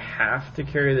that you have to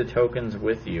carry the tokens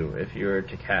with you if you were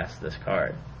to cast this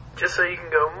card. Just so you can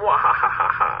go,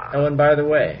 mwahahaha. Oh, and by the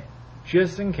way,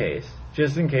 just in case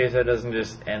that doesn't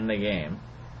just end the game,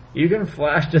 you can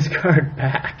flash this card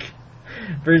back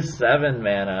for 7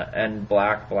 mana and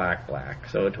black,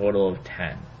 so a total of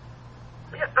 10.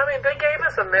 Yeah, I mean, they gave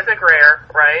us a mythic rare,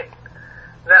 right?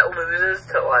 That loses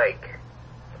to,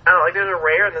 there's a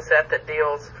rare in the set that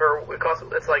deals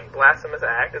it's like Blasphemous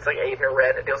Act. It's like 8 in a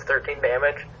red. It deals 13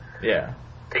 damage. Yeah.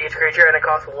 To each creature, and it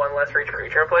costs 1 less for each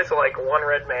creature in play, so 1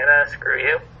 red mana, screw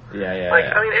you. Yeah.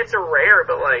 I mean, it's a rare,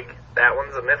 but that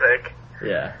one's a mythic.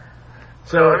 Yeah.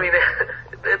 So I mean,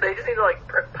 they just need to like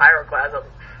pyroclasm.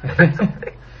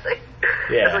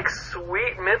 Yeah. It's like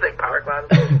sweet mythic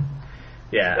pyroclasm.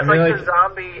 Yeah. It's I mean, like the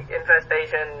zombie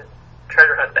infestation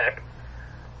treasure hunt deck.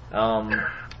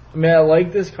 I mean, I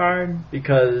like this card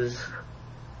because,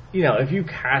 you know, if you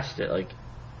cast it, like,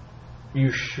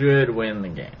 you should win the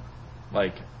game.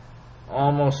 Like,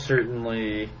 almost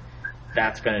certainly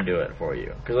that's going to do it for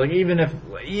you. Because, like, even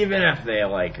if they,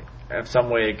 like, have some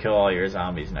way to kill all your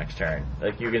zombies next turn,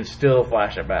 like, you can still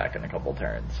flash it back in a couple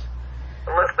turns.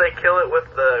 Unless they kill it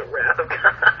with the Wrath of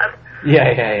God.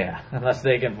 Yeah. Unless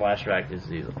they can flash back this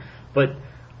season. But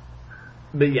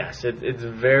yes, it's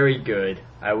very good.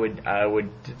 I would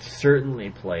certainly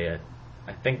play it.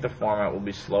 I think the format will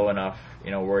be slow enough, you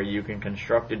know, where you can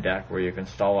construct a deck where you can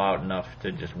stall out enough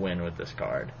to just win with this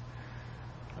card.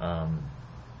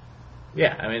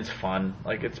 Yeah, I mean, it's fun.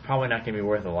 Like, it's probably not going to be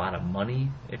worth a lot of money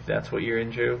if that's what you're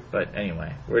into. But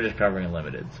anyway, we're just covering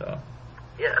limited, so.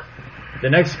 Yeah. The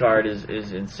next card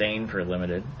is insane for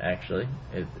limited, actually.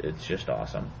 It's just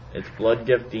awesome. It's Blood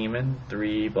Gift Demon,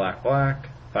 3 black,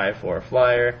 5/4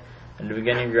 flyer. At the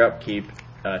beginning of your upkeep,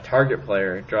 target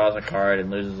player draws a card and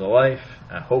loses a life.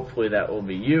 Hopefully that will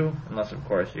be you, unless of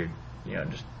course you're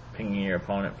just pinging your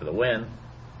opponent for the win.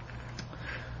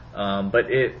 But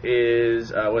it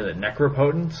is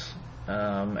Necropotence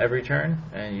every turn,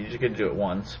 and you just get to do it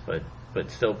once, but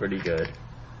still pretty good.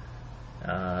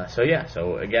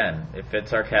 So again, it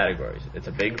fits our categories. It's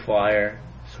a big flyer,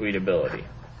 sweet ability.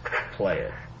 Play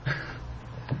it.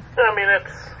 I mean,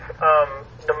 it's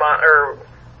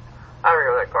I don't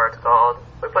remember what that card's called.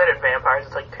 We played it in Vampires.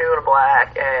 It's like 2 and a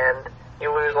black, and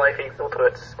you lose life equal to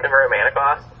its converted mana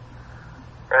cost,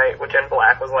 right? Which in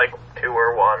black was like 2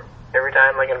 or 1 every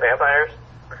time, like in Vampires.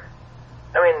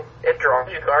 I mean, it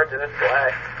draws you cards and it's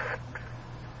black,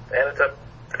 and it's a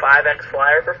 5x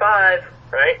flyer for 5,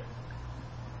 right?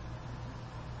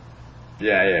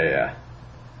 Yeah.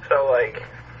 So like,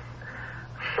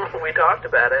 we talked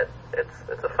about it.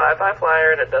 It's a 5/5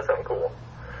 flyer and it does something cool.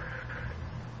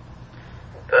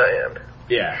 The end.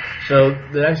 Yeah. So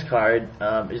the next card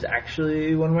is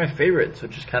actually one of my favorites,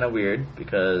 which is kind of weird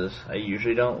because I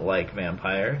usually don't like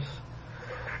vampires.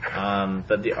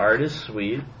 But the art is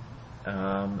sweet,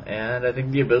 and I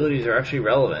think the abilities are actually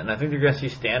relevant. And I think they're going to see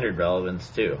standard relevance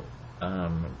too.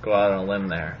 Go out on a limb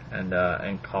there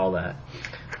and call that.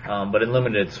 But in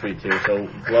limited, it's sweet too. So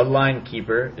Bloodline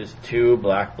Keeper is 2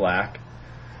 black,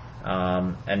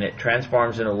 and it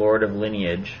transforms into Lord of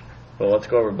Lineage. But let's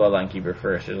go over Bloodline Keeper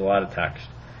first. There's a lot of text.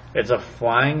 It's a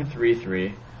flying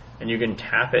 3/3, and you can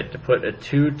tap it to put a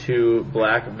 2/2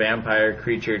 black vampire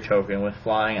creature token with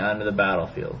flying onto the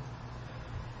battlefield.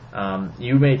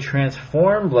 You may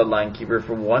transform Bloodline Keeper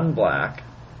for 1 black,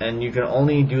 and you can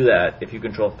only do that if you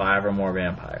control 5 or more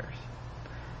vampires.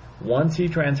 Once he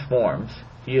transforms,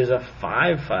 he is a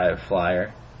 5/5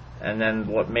 flyer, and then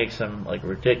what makes him like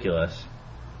ridiculous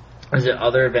is that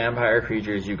other vampire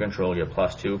creatures you control get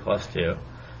 +2/+2,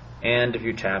 and if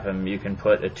you tap him, you can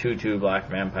put a 2/2 black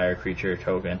vampire creature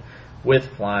token with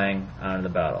flying onto the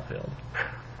battlefield.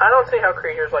 I don't see how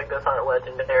creatures like this aren't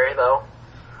legendary, though.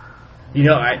 You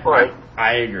know, I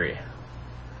agree.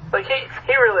 Like,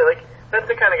 he really, like, that's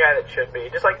the kind of guy that should be.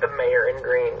 Just like the mayor in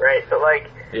green, right? But, like,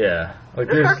 yeah. Like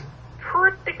this card's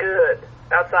pretty good.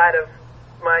 Outside of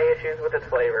my issues with its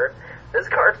flavor, this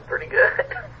card's pretty good.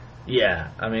 Yeah,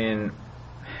 I mean,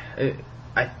 he's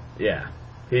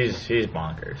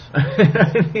bonkers.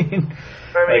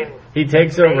 I mean, he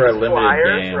takes over a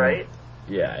limited game, right?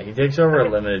 Yeah, he takes over a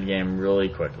limited game really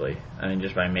quickly. I mean,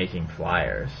 just by making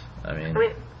flyers. I mean,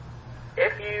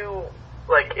 if you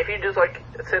just like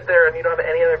sit there and you don't have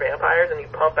any other vampires and you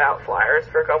pump out flyers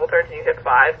for a couple turns and you hit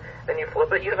 5, then you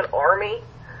flip it, you have an army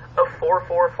of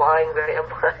 4/4 flying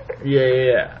vampires.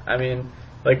 Yeah. I mean,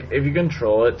 like, if you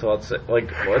control it to, let's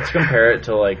compare it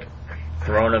to, like,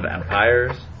 Throne of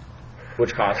Empires,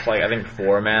 which costs, like, I think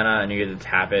 4 mana, and you get to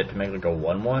tap it to make, like, a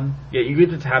 1/1. Yeah, you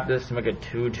get to tap this to make a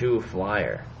 2/2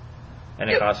 flyer, and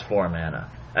it costs 4 mana.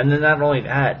 And then not only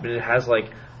that, but it has,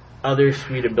 like, other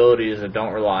sweet abilities that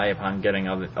don't rely upon getting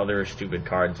other stupid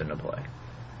cards into play.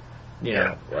 You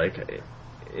know, like...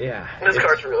 Yeah. This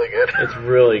card's really good. It's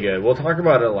really good. We'll talk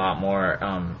about it a lot more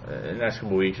in the next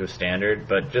couple weeks with Standard,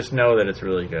 but just know that it's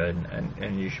really good,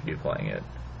 and you should be playing it.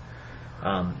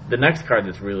 The next card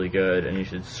that's really good, and you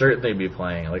should certainly be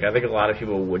playing, like, I think a lot of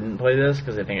people wouldn't play this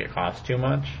because they think it costs too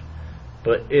much,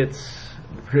 but it's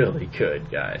really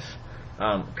good, guys.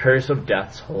 Curse of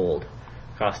Death's Hold.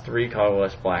 Costs 3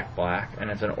 colorless black, and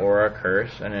it's an aura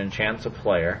curse, and it enchants a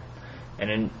player. And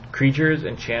in creatures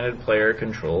enchanted player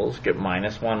controls get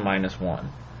 -1/-1.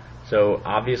 So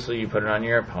obviously you put it on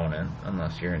your opponent,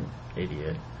 unless you're an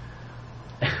idiot.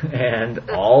 And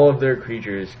all of their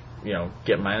creatures,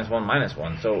 get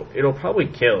 -1/-1. So it'll probably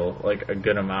kill, like, a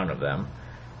good amount of them.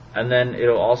 And then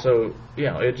it'll also,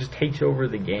 it just takes over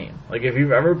the game. Like, if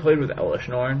you've ever played with Elesh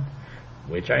Norn,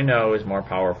 which I know is more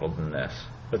powerful than this,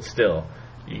 but still,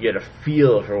 you get a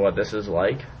feel for what this is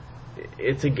like.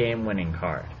 It's a game-winning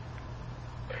card.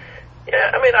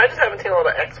 Yeah, I mean, I just haven't seen a lot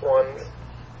of X1s.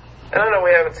 And I know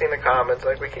we haven't seen the comments,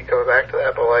 like, we keep coming back to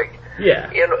that, but, like, yeah.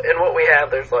 In what we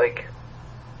have, there's, like,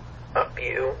 a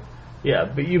few. Yeah,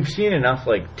 but you've seen enough,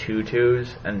 like,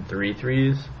 2/2s and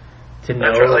 3/3s to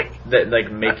know that,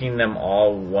 like, making them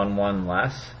all 1/1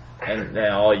 less and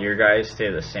then all your guys stay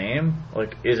the same,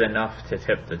 like, is enough to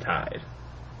tip the tide.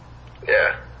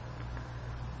 Yeah.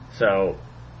 So,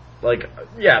 like,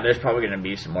 yeah, there's probably going to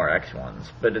be some more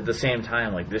X1s, but at the same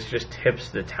time, like, this just tips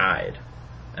the tide.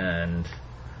 And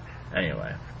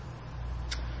anyway.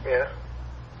 Yeah.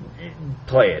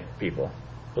 Play it, people.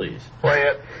 Please. Play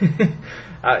it.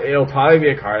 It'll probably be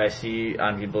a card I see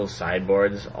on people's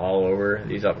sideboards all over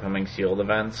these upcoming sealed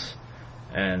events,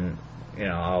 and,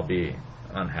 I'll be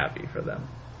unhappy for them.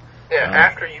 Yeah,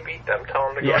 after you beat them, tell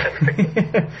them to go ahead and pick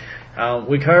it.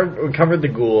 We covered the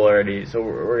Ghoul already, so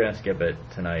we're going to skip it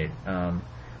tonight.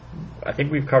 I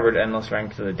think we've covered Endless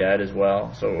Ranks of the Dead as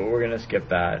well, so we're going to skip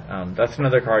that. That's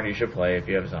another card you should play if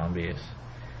you have zombies.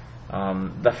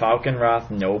 The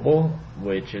Falconwrath Noble,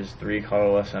 which is 3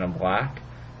 colorless and a black.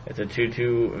 It's a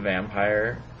 2/2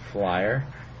 vampire flyer.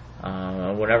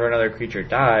 Whenever another creature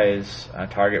dies, a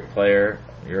target player,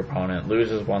 your opponent,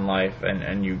 loses 1 life,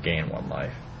 and you gain 1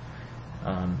 life.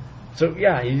 So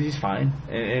yeah, he's fine.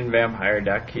 In vampire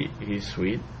deck, he's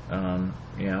sweet,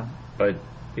 but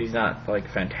he's not, like,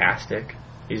 fantastic.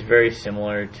 He's very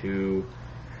similar to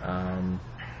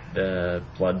the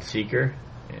Bloodseeker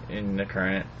in the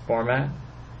current format,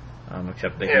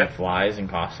 except that he flies and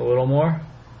costs a little more.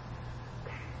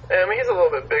 I mean, he's a little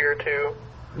bit bigger too.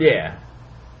 Yeah.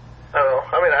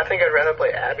 I think I'd rather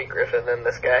play Abby Griffin than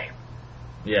this guy.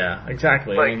 Yeah,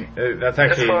 exactly. Like, I mean, that's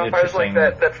actually interesting.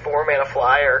 Like that 4-mana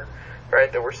flyer,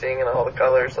 right, that we're seeing in all the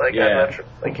colors. Like, yeah.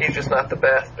 He's just not the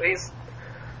best, but he's,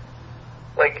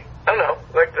 like, I don't know,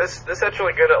 like, this set's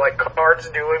really good at, like, cards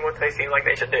doing what they seem like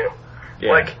they should do.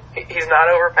 Yeah. Like, he's not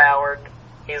overpowered.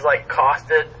 He's, like,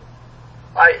 costed,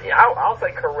 I'll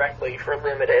say correctly for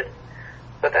limited,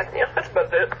 but that's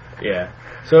about it. Yeah.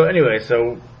 So anyway,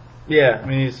 yeah, I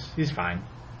mean, he's fine.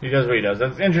 He does what he does.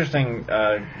 That's interesting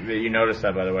that you noticed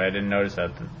that, by the way. I didn't notice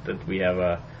that we have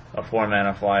a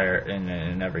 4-mana flyer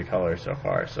in every color so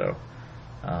far. So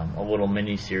a little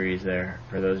mini series there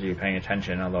for those of you paying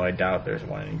attention. Although I doubt there's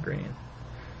one in green.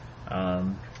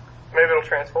 Maybe it'll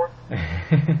transform.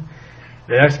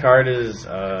 The next card is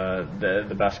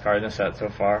the best card in the set so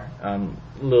far.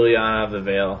 Liliana of the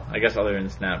Veil. I guess other than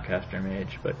Snapcaster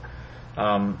Mage, but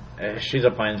she's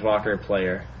a Planeswalker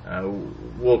player.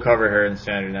 We'll cover her in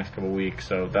Standard next couple weeks,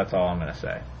 so that's all I'm going to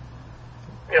say.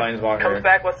 Yep. Planeswalker Comes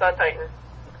back with Sun Titan.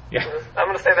 Yeah. I'm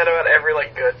going to say that about every,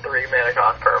 like, good 3-mana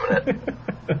cost permanent.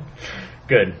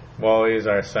 Good. Wally's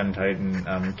our Sun Titan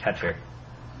catcher.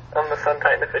 I'm the Sun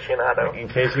Titan aficionado. In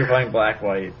case you're playing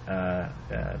black-white,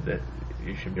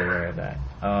 you should be aware of that.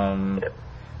 Yep.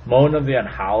 Moan of the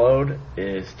Unhallowed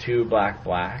is 2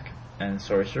 black and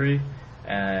sorcery.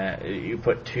 You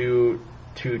put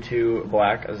 2/2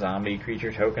 black zombie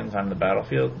creature tokens on the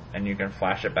battlefield, and you can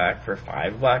flash it back for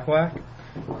 5 black.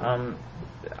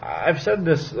 I've said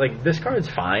this, like, this card's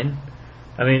fine.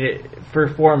 I mean, for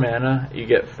 4 mana, you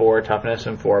get 4 toughness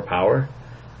and 4 power,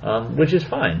 which is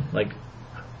fine. Like,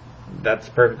 that's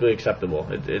perfectly acceptable.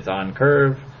 It's on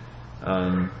curve.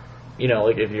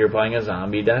 Like, if you're playing a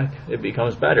zombie deck, it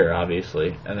becomes better,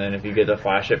 obviously. And then if you get to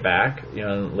flash it back,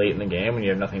 late in the game when you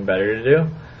have nothing better to do,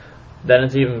 then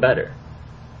it's even better.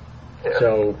 Yeah.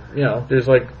 So, there's,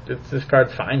 like, this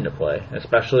card's fine to play,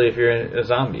 especially if you're a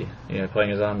zombie,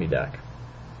 playing a zombie deck.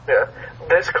 Yeah.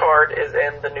 This card is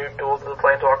in the new Duels of the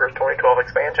Planeswalkers 2012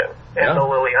 expansion, in the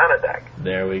Liliana deck.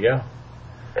 There we go.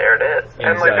 There it is.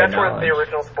 And, like, that's knowledge. where the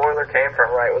original spoiler came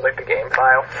from, right? It was, like, the game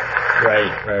file.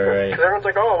 Right. Because everyone's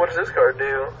like, oh, what does this card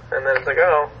do? And then it's like,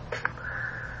 oh,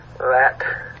 that.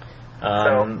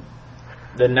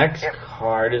 The next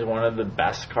card is one of the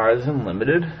best cards in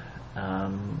Limited,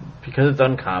 because it's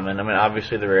uncommon. I mean,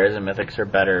 obviously the rares and mythics are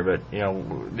better, but, the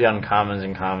uncommons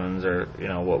and commons are,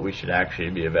 what we should actually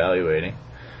be evaluating,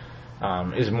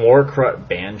 is Morkrut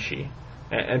Banshee.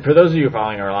 And for those of you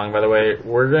following along, by the way,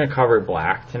 we're going to cover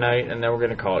black tonight, and then we're going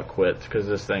to call it quits, because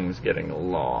this thing's getting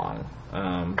long.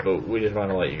 But we just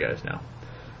want to let you guys know.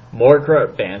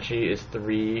 Morkrut Banshee is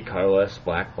 3 colorless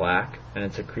black, and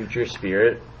it's a creature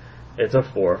spirit. It's a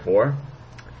 4/4.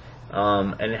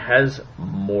 And it has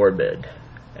Morbid.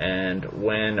 And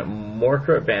when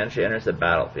Morkrut Banshee enters the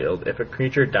battlefield, if a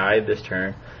creature died this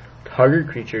turn, target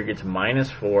creature gets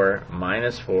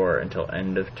 -4/-4 until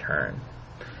end of turn.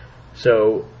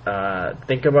 So,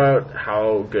 think about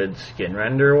how good Skin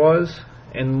Render was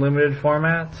in limited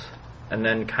formats, and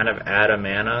then kind of add a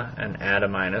mana and add a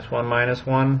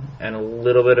 -1/-1, and a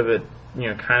little bit of a,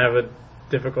 kind of a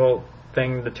difficult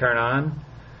thing to turn on,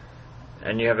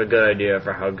 and you have a good idea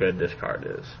for how good this card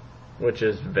is, which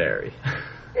is very.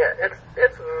 Yeah,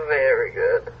 it's very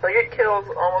good. Like, it kills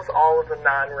almost all of the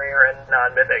non-rare and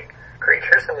non-mythic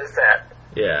creatures in the set.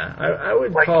 Yeah, I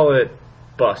would call it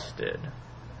busted.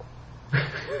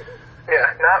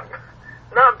 Yeah,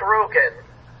 not broken.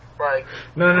 Like,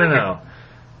 No.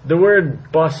 The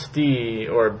word busty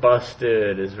or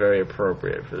busted is very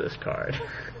appropriate for this card.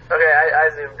 Okay, I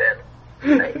zoomed in.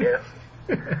 Thank you.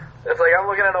 It's like I'm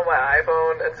looking at it on my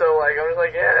iPhone, and so like I'm just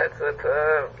like, yeah,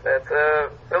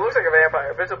 it looks like a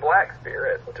vampire, but it's a black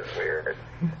spirit, which is weird.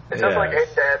 It's just like a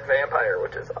dead vampire,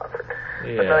 which is awkward.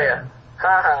 Yeah. But no, yeah,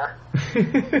 haha.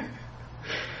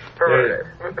 Perverted.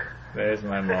 There's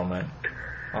my moment.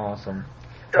 Awesome.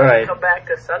 Doesn't come back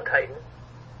to Sun Titan.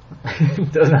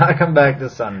 Does not come back to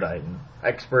Sun Titan.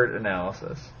 Expert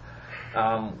analysis.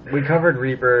 We covered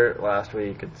Reaper last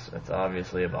week. It's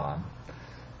obviously a bomb.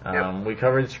 Yep. We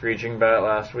covered Screeching Bat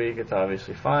last week. It's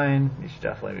obviously fine. You should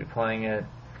definitely be playing it.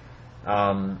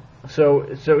 So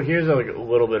here's a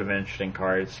little bit of an interesting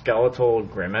card. Skeletal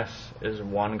Grimace is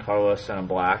 1 colorless and a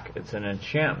black. It's an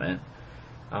enchantment.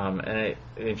 And an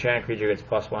enchanted creature gets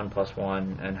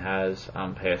 +1/+1 and has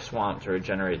pay a swamp to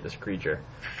regenerate this creature.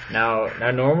 Now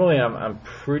normally I'm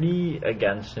pretty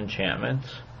against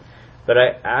enchantments, but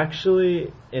I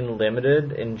actually in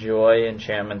limited enjoy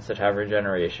enchantments that have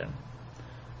regeneration.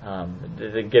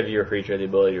 That give your creature the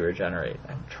ability to regenerate.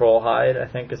 Trollhide, I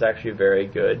think, is actually very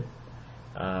good.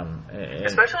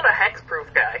 Especially on a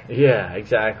hexproof guy. Yeah,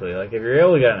 exactly. Like, if you're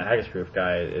able to get on a hexproof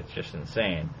guy, it's just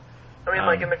insane. I mean,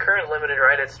 like in the current limited,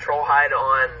 right? It's Trollhide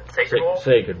on Sacred Wolf.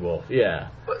 Sacred Wolf, yeah.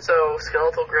 So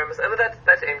Skeletal Grimace, I mean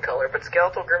that's in color, but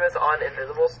Skeletal Grimace on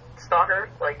Invisible Stalker,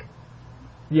 like.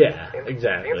 Yeah,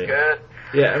 exactly. Seems good.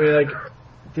 Yeah, I mean, like,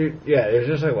 dude, yeah, there's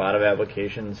just a lot of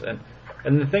applications, and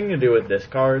the thing to do with this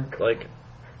card, like,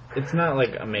 it's not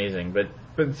like amazing, but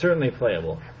it's certainly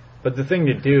playable. But the thing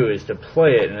to do is to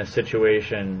play it in a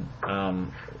situation,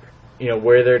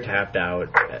 where they're tapped out,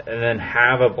 and then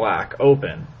have a black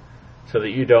open, so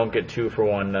that you don't get 2 for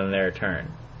 1 on their turn.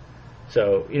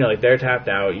 So, like, they're tapped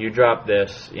out, you drop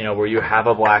this, where you have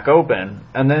a black open,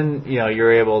 and then,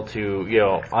 you're able to,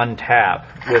 untap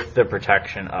with the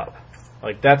protection up.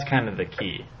 Like, that's kind of the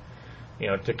key,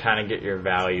 to kind of get your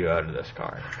value out of this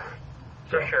card.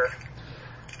 For sure.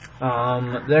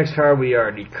 The next card we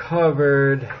already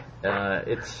covered.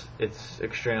 It's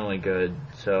extremely good.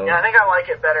 So yeah, I think I like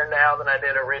it better now than I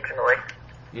did originally.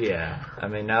 Yeah, I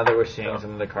mean, now that we're seeing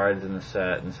some of the cards in the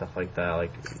set and stuff like that,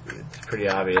 like, it's pretty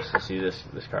obvious to see this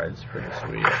card's pretty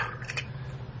sweet.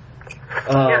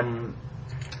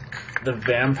 The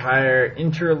Vampire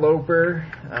Interloper,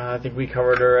 I think we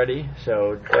covered already,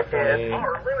 so definitely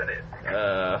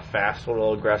fast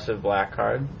little aggressive black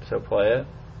card, so play it.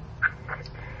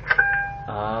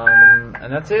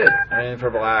 And that's it. I mean, for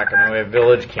black, we have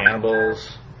Village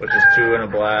Cannibals, which is 2 and a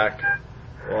black.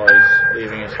 While he's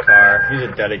leaving his car. He's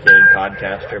a dedicated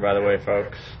podcaster, by the way,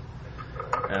 folks.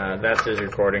 That's his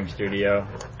recording studio.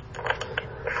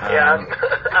 Yeah,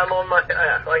 I'm on my,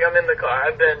 I'm in the car.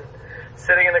 I've been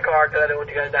sitting in the car because I didn't want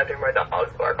you guys not doing my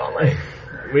dogs bark all night.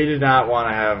 We did not want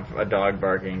to have a dog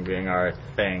barking being our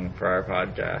thing for our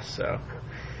podcast, so.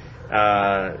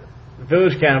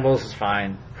 Village Cannibals is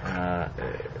fine.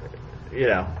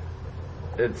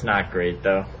 It's not great,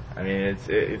 though. I mean,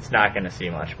 it's not going to see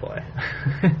much play.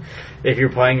 If you're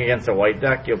playing against a white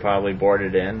deck, you'll probably board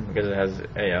it in because it has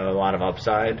a lot of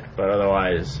upside. But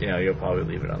otherwise, you'll probably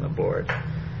leave it on the board.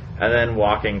 And then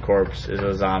Walking Corpse is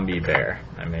a zombie bear.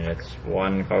 I mean, it's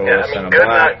 1 colorless and a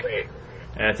black,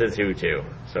 and it's a 2/2.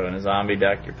 So in a zombie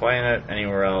deck, you're playing it.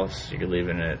 Anywhere else, you could leave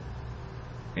it,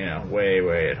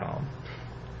 way at home.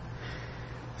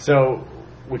 So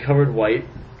we covered white,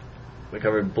 we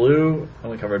covered blue,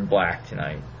 and we covered black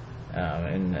tonight.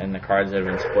 And the cards that have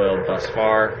been spoiled thus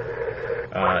far.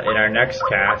 In our next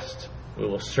cast, we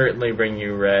will certainly bring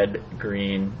you red,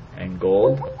 green, and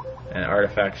gold, and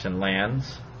artifacts and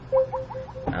lands.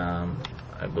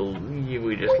 I believe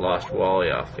we just lost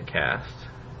Wally off the cast,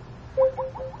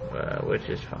 which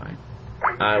is fine.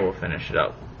 I will finish it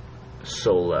up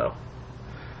solo.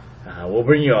 We'll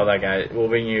bring you all that, guys. We'll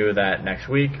bring you that next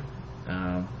week.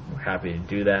 We're happy to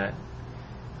do that.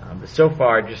 But so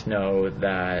far, just know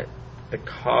that the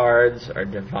cards are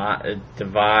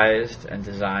devised and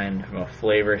designed from a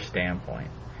flavor standpoint.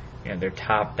 They're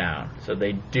top down, so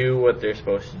they do what they're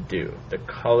supposed to do. The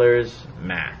colors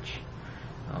match.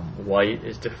 White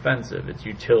is defensive, it's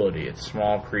utility, it's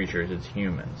small creatures, it's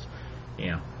humans.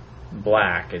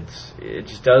 Black, it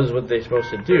just does what they're supposed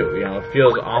to do. It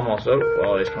feels almost. Oh,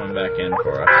 well, he's coming back in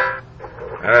for us.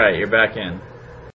 All right, you're back in.